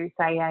talk to,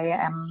 say,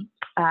 a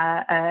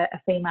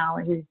female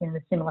who's in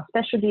a similar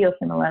specialty or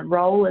similar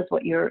role as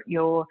what you're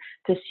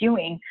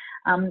pursuing,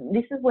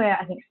 this is where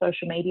I think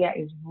social media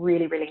is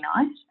really, really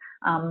nice.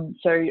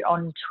 So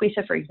on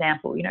Twitter, for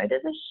example, you know,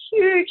 there's a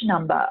huge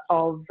number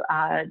of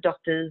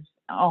doctors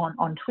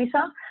on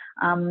Twitter,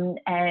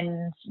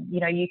 and you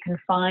know, you can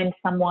find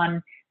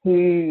someone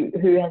who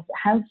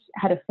has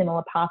had a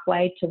similar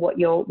pathway to what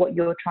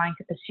you're trying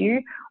to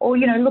pursue, or,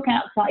 you know, look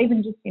outside,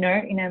 even just, you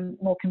know, in a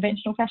more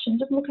conventional fashion,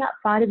 just look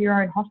outside of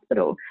your own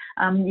hospital,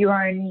 your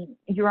own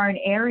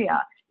area.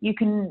 You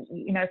can,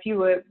 you know, if you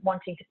were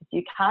wanting to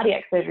pursue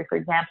cardiac surgery, for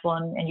example,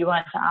 and you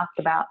wanted to ask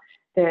about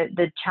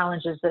the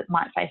challenges that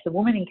might face a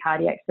woman in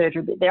cardiac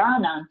surgery, but there are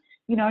none.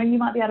 You know, you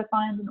might be able to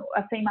find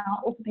a female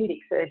orthopedic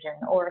surgeon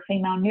or a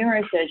female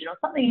neurosurgeon or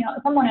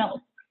someone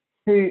else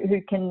who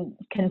can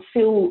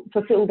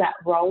fulfill that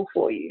role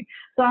for you.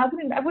 So I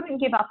wouldn't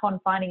give up on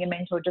finding a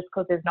mentor just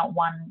because there's not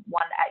one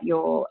at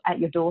your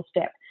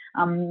doorstep,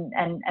 and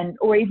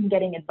or even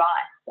getting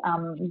advice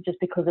just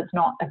because it's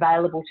not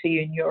available to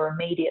you in your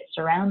immediate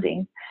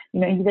surroundings.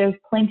 You know, there's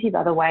plenty of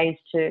other ways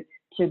to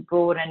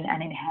broaden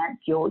and enhance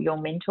your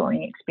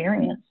mentoring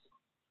experience.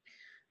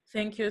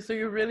 Thank you. So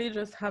you really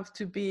just have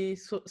to be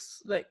to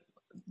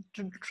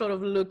sort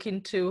of look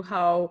into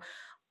how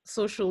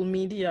social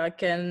media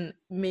can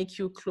make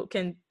you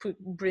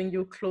bring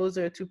you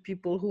closer to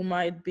people who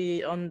might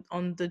be on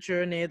the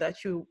journey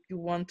that you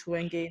want to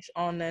engage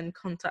on, and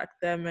contact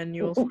them, and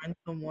you'll find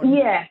someone.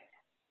 Yeah,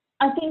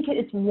 I think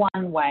it's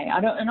one way.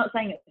 I'm not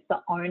saying it's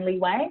the only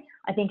way.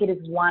 I think it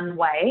is one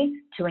way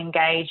to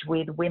engage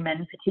with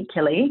women,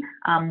 particularly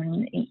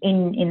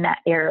in that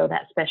area or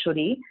that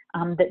specialty,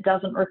 that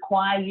doesn't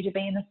require you to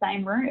be in the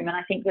same room. And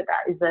I think that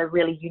is a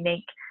really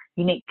unique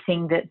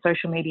thing that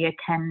social media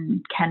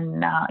can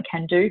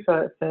do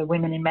for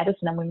women in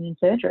medicine and women in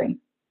surgery.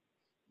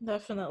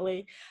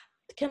 Definitely.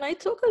 Can I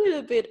talk a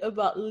little bit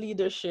about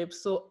leadership?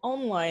 So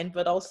online,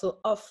 but also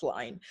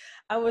offline.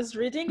 I was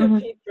reading a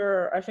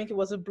paper, I think it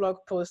was a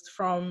blog post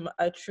from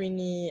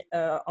Trini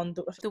on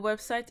the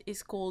website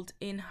is called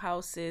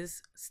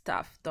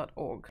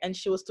inhousesstaff.org. And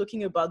she was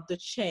talking about the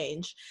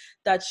change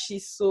that she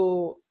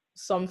saw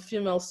some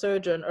female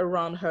surgeon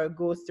around her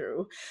go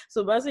through.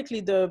 So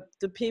basically the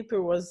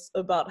paper was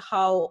about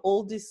how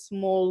all these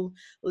small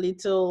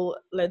little,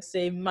 let's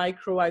say,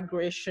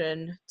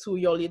 microaggression to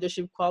your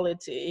leadership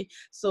quality.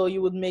 So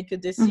you would make a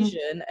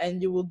decision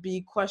and you would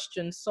be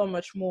questioned so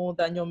much more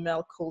than your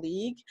male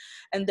colleague.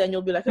 And then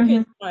you'll be like, okay,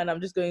 it's fine,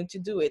 I'm just going to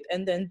do it.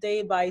 And then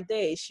day by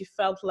day, she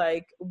felt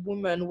like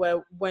women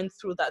went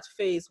through that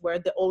phase where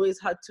they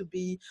always had to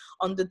be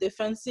on the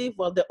defensive,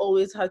 well, they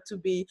always had to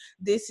be,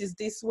 this is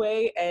this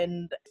way. And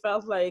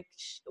felt like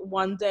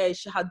one day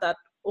she had that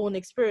own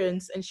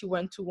experience, and she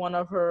went to one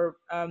of her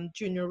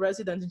junior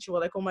residents, and she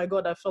was like, oh my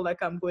God, I feel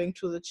like I'm going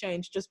through the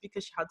change, just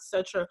because she had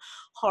such a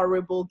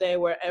horrible day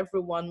where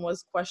everyone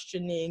was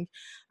questioning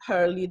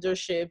her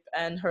leadership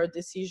and her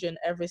decision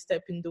every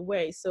step in the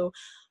way. So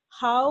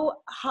how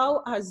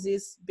has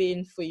this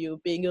been for you,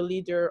 being a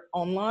leader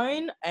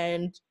online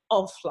and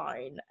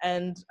offline,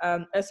 and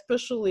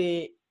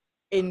especially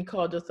in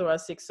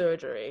cardiothoracic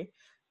surgery?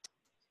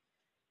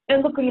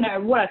 And look, you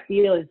know, what I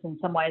feel is in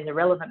some ways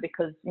irrelevant,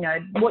 because, you know,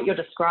 what you're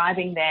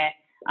describing there,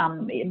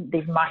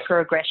 these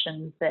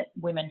microaggressions that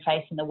women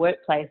face in the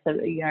workplace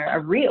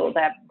are real.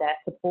 They're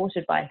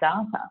supported by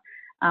data.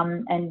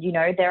 And, you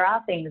know, there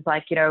are things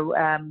like, you know,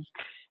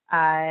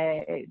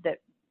 that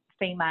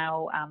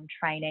female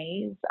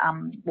trainees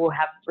will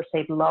have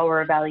received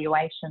lower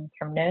evaluations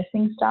from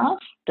nursing staff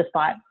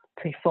despite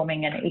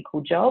performing an equal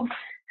job.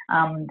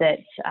 That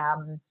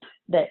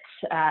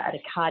at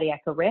a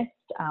cardiac arrest,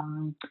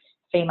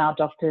 female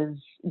doctors,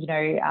 you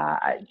know,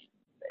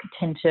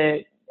 tend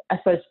to, I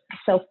suppose,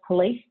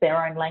 self-police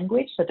their own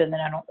language, so that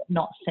they're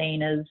not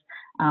seen as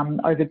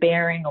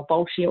overbearing or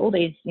bolshy, all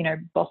these, you know,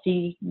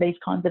 bossy, these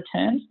kinds of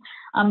terms.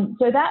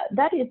 So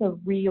that is a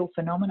real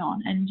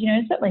phenomenon, and, you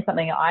know, certainly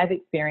something I've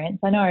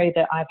experienced. I know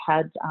that I've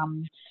had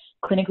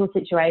clinical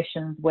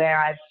situations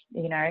where I've,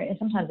 you know, and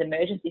sometimes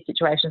emergency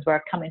situations where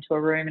I've come into a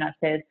room and I've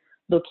said,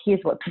 look, here's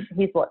what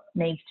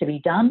needs to be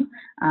done.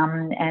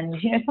 And,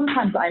 you know,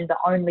 sometimes I'm the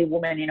only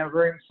woman in a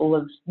room full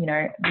of, you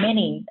know,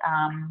 many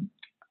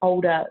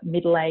older,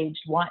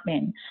 middle-aged white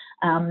men.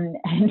 And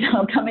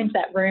I'll come into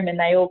that room and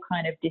they all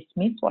kind of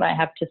dismiss what I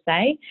have to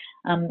say.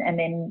 And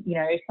then, you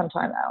know,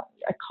 sometimes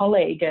a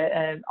colleague,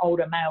 an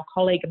older male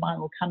colleague of mine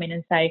will come in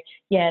and say,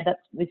 yeah,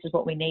 this is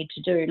what we need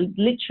to do,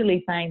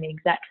 literally saying the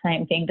exact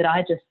same thing that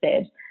I just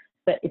said.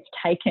 But it's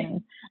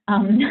taken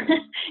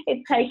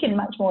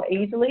much more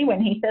easily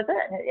when he says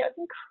it. It's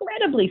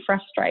incredibly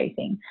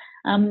frustrating.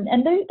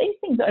 And these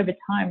things over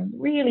time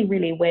really,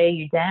 really wear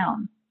you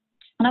down.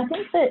 And I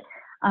think that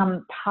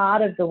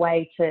part of the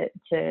way to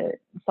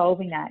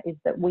solving that is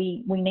that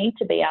we need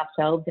to be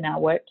ourselves in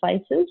our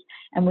workplaces,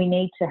 and we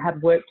need to have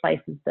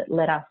workplaces that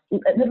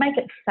make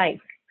it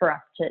safe for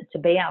us to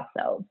be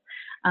ourselves.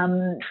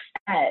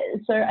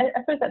 So I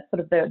suppose that's sort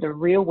of the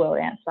real world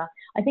answer.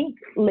 I think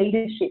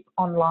leadership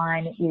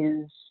online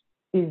is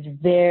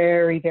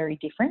very, very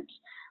different.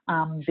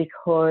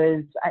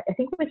 Because I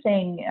think we're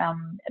seeing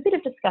a bit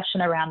of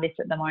discussion around this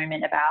at the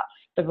moment about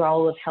the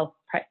role of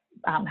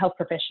health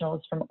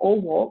professionals from all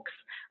walks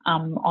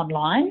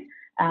online,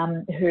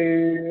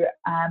 who,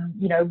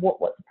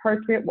 what's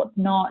appropriate, what's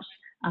not,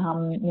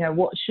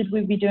 what should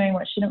we be doing,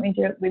 what shouldn't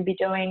we be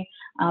doing.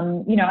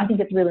 I think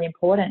it's really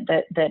important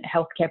that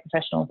healthcare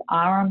professionals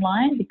are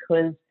online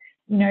because,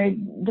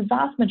 the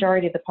vast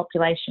majority of the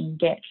population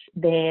gets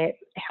their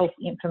health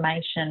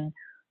information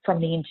from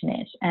the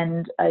internet,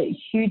 and a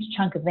huge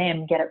chunk of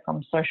them get it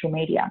from social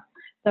media.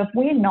 So if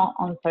we're not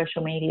on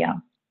social media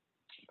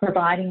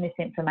providing this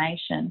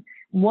information,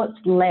 what's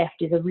left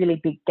is a really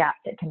big gap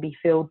that can be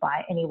filled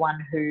by anyone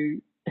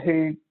who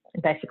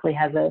basically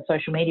has a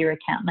social media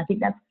account. And I think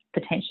that's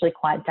potentially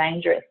quite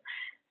dangerous.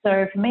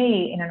 So for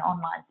me, in an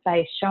online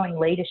space, showing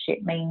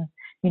leadership means,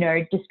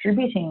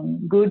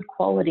 distributing good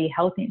quality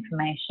health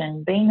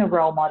information, being a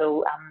role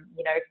model.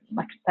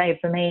 Like I say,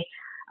 for me,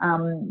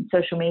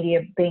 social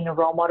media being a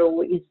role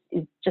model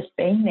is just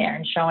being there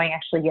and showing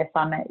actually, yes,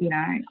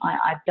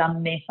 I've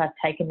done this, I've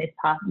taken this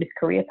path, this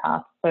career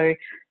path. So,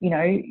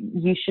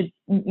 you should,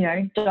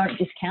 don't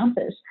discount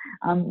it.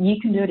 You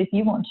can do it if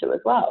you want to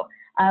as well.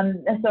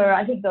 And so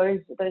I think those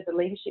are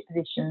leadership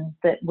positions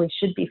that we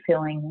should be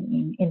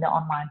filling in the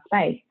online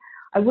space.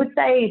 I would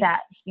say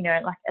that,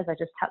 like as I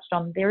just touched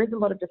on, there is a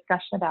lot of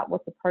discussion about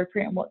what's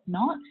appropriate and what's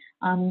not.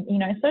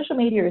 Social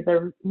media is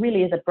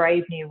a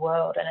brave new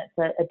world, and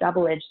it's a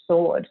double-edged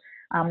sword.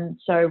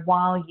 So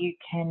while you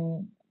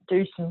can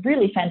do some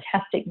really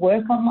fantastic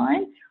work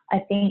online, I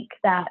think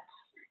that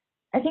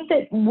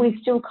we're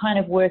still kind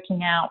of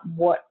working out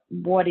what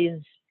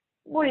is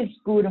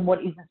good and what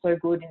isn't so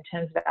good in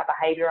terms of our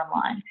behaviour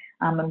online,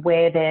 and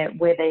where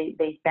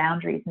these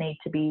boundaries need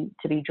to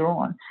be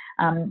drawn.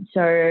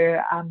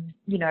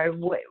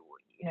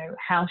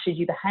 How should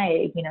you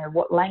behave?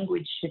 What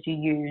language should you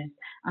use?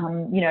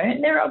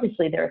 And there are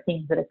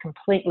things that are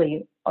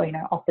completely,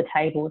 off the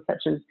table,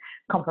 such as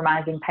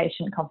compromising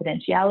patient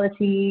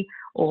confidentiality,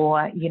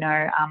 or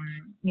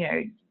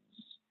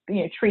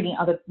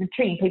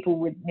treating people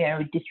with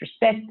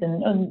disrespect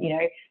and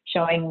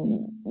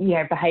showing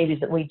behaviours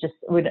that we just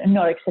would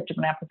not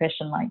acceptable in our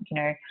profession, like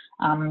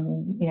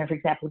for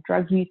example,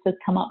 drug use has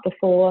come up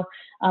before.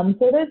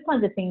 So those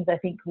kinds of things I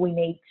think we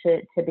need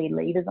to be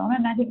leaders on,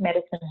 and I think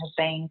medicine has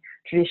been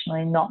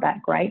traditionally not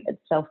that great at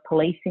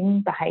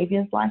self-policing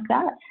behaviours like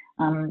that.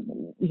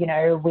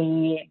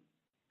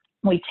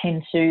 We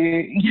tend to,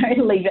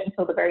 leave it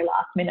until the very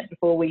last minute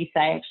before we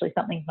say actually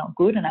something's not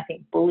good. And I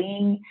think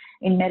bullying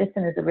in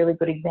medicine is a really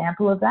good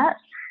example of that.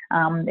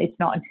 It's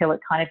not until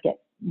it kind of gets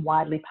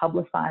widely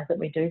publicised that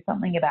we do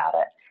something about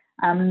it.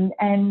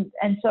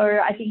 And so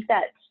I think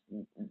that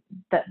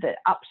the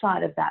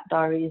upside of that,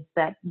 though, is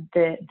that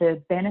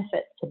the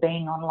benefits to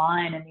being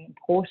online and the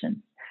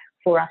importance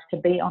for us to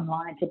be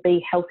online, to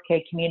be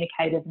healthcare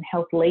communicators and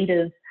health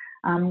leaders,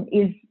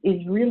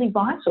 is really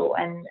vital.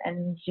 And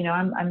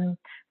I'm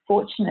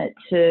fortunate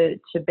to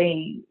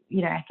be,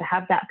 to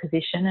have that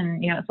position,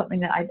 and it's something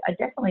that I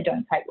definitely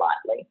don't take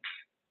lightly.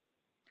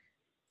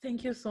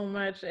 Thank you so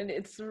much. And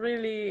it's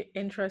really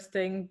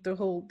interesting, the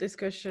whole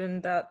discussion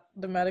that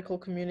the medical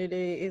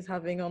community is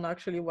having on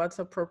actually what's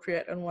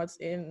appropriate and what's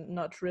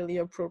not really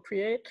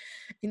appropriate.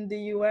 In the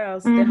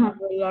US, they have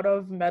a lot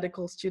of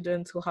medical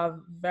students who have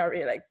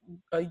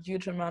a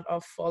huge amount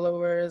of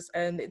followers,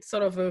 and it's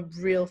sort of a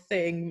real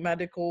thing,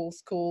 medical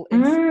school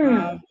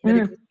Instagram,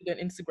 medical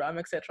student Instagram,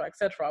 etc.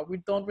 We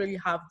don't really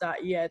have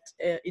that yet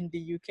in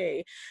the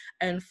UK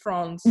and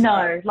France.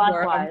 No,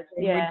 likewise.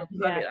 We don't have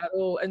it at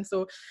all. And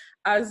so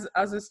as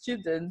a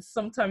student,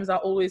 sometimes I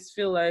always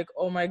feel like,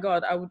 oh my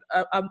God, I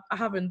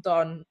haven't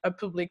done a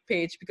public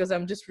page because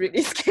I'm just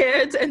really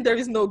scared, and there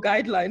is no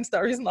guidelines,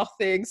 there is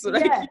nothing. So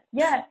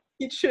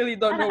you truly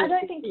don't know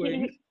what you're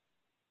doing.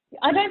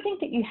 I don't think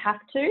that you have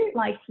to,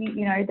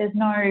 there's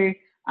no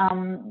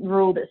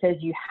rule that says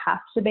you have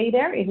to be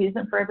there. It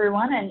isn't for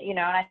everyone. And, and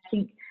I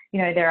think,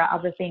 there are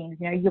other things,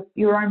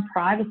 your own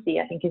privacy,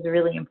 I think, is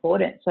really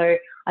important. So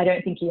I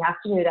don't think you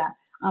have to do that.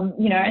 And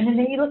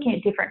then you're looking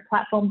at different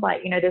platforms,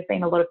 like, there's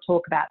been a lot of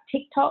talk about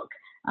TikTok.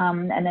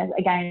 And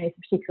again, it's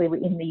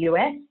particularly in the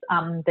US,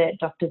 that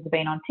doctors have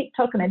been on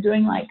TikTok, and they're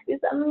doing this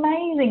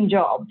amazing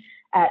job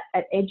at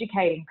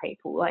educating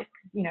people.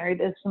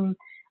 There's some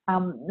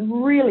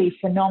really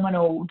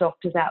phenomenal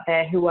doctors out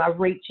there who are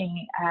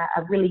reaching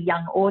a really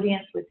young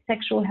audience with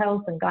sexual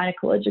health and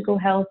gynecological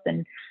health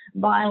and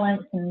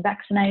violence and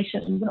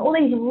vaccinations and all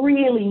these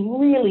really,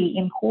 really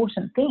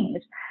important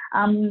things.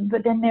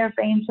 But then there have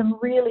been some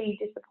really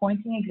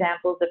disappointing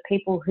examples of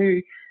people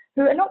who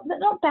are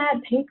not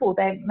bad people.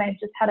 They may have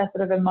just had a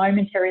sort of a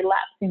momentary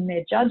lapse in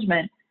their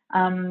judgment.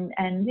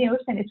 And we've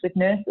seen this with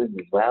nurses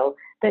as well,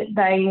 that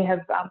they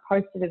have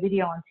posted a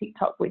video on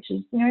TikTok, which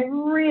is,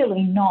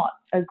 really not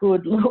a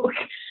good look.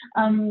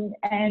 And,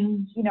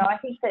 I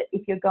think that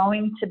if you're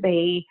going to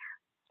be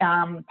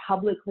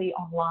publicly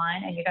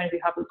online, and you're going to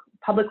be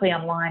publicly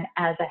online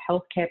as a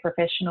healthcare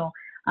professional,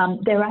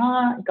 there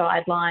are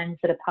guidelines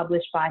that are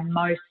published by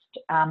most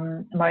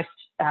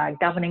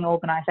governing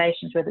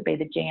organisations, whether it be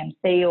the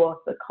GMC or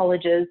the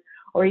colleges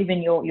or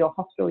even your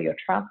hospital, your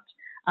trust.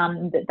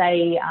 That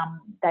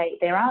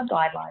there are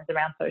guidelines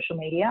around social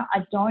media.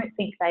 I don't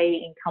think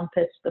they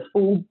encompass the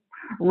full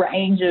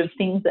range of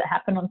things that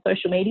happen on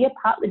social media,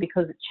 partly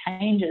because it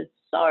changes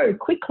so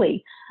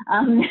quickly.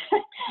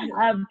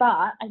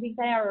 But I think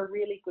they are a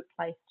really good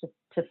place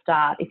to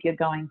start if you're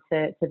going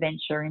to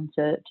venture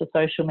into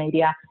social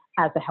media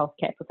as a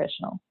healthcare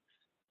professional.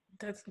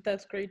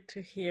 That's great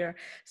to hear.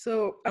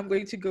 So I'm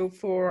going to go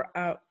for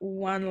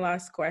one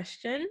last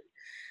question.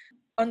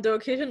 On the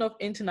occasion of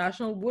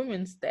International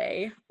Women's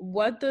Day,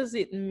 what does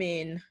it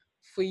mean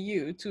for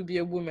you to be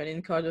a woman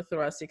in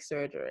cardiothoracic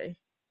surgery?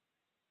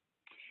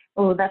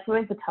 Oh, that's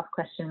always a tough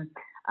question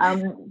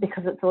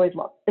because it's always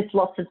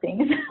lots of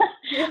things.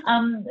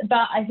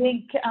 But I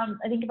think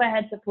if I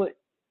had to put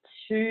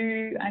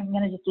two, I'm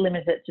going to just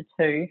limit it to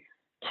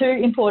two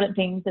important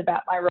things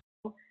about my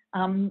role.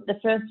 The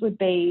first would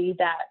be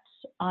that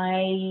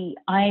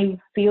I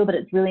feel that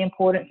it's really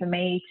important for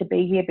me to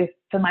be here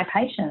for my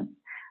patients,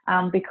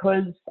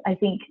 because I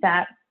think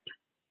that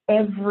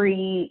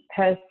every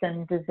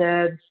person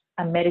deserves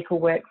a medical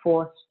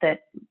workforce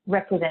that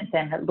represents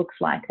them, that looks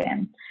like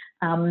them.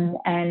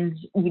 And,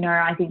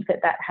 I think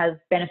that has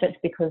benefits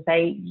because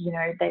they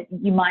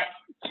might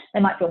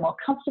feel more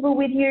comfortable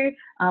with you.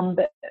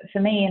 But for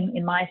me,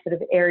 in my sort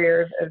of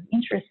area of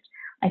interest,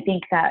 I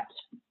think that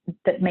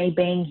me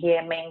being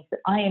here means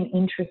that I am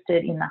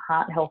interested in the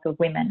heart health of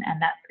women,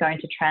 and that's going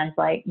to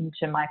translate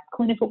into my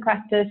clinical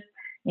practice,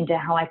 into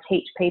how I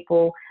teach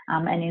people,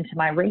 and into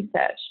my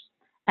research.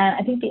 And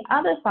I think the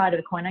other side of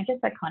the coin, I guess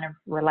that kind of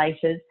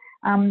related,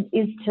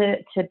 is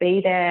to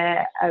be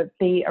there,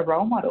 be a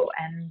role model.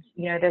 And,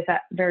 there's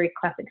that very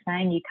classic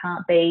saying, you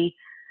can't be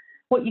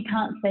what you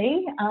can't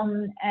see.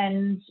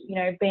 And,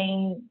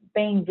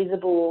 being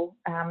visible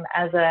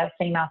as a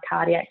female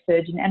cardiac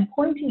surgeon and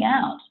pointing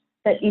out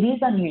that it is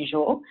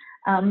unusual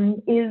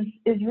is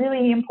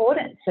really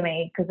important to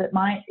me, because it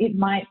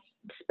might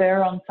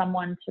spur on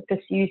someone to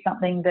pursue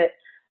something that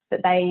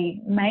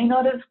they may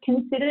not have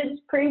considered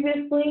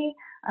previously.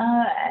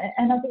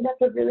 And I think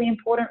that's a really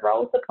important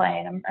role to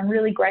play. And I'm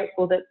really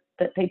grateful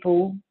that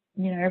people,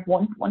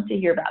 want to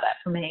hear about that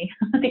from me.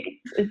 I think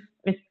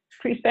it's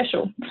pretty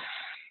special.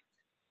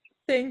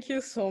 Thank you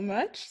so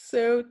much.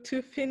 So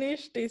to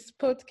finish this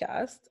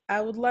podcast,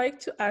 I would like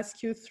to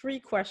ask you 3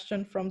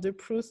 questions from the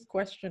Proust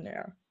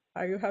questionnaire.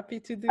 Are you happy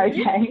to do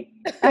it? Okay.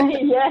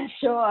 Yeah,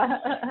 sure.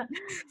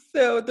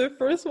 So the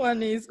first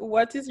one is,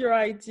 what is your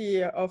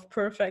idea of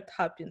perfect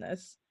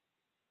happiness?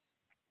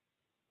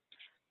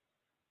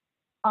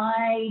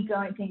 I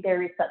don't think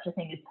there is such a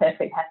thing as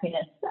perfect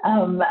happiness.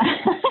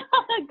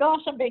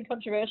 Gosh, I'm being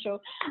controversial.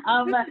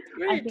 I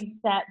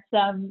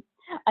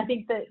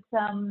think that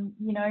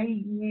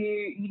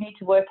you need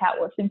to work out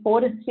what's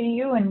important to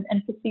you and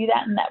pursue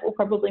that, and that will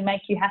probably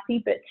make you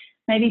happy. But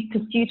maybe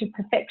pursuit of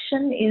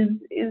perfection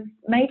is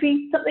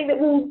maybe something that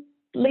will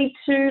lead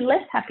to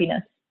less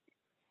happiness.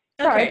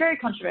 Sorry, very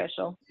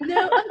controversial.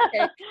 No,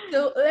 okay.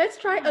 So let's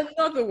try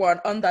another one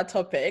on that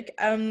topic,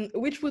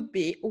 which would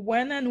be,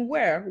 when and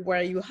where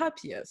were you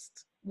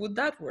happiest? Would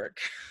that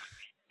work?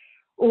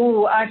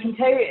 Oh, I can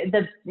tell you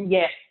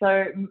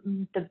so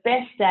the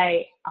best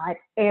day I've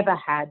ever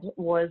had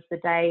was the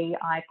day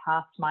I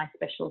passed my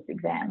specialist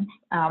exam,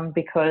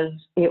 because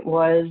it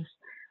was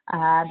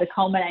the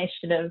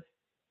culmination of,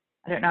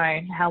 I don't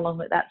know how long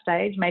at that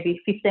stage,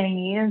 maybe 15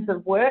 years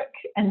of work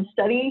and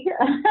study.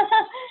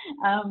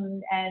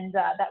 And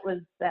that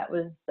was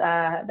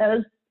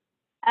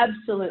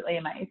absolutely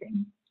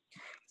amazing.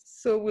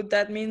 So would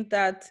that mean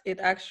that it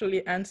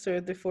actually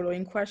answered the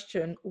following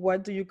question?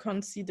 What do you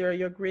consider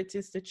your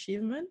greatest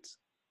achievement?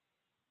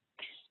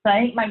 So I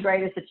think my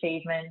greatest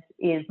achievement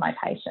is my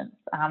patients.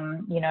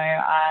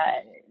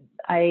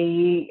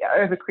 I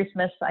over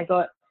Christmas, I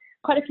got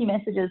quite a few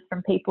messages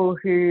from people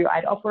who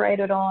I'd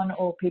operated on,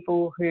 or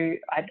people who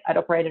I'd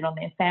operated on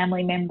their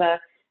family member,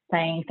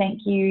 saying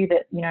thank you,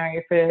 that,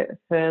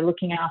 for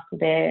looking after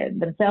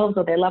themselves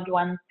or their loved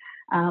ones.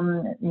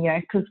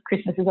 Because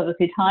Christmas is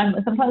obviously a time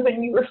sometimes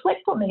when you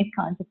reflect on these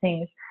kinds of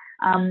things.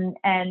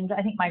 And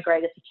I think my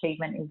greatest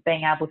achievement is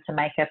being able to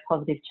make a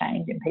positive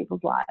change in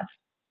people's lives.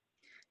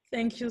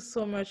 Thank you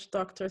so much,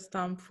 Dr.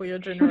 Stamp, for your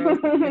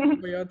generosity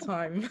and for your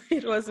time.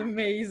 It was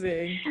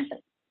amazing.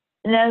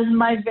 It was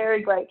my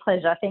very great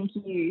pleasure. Thank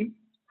you.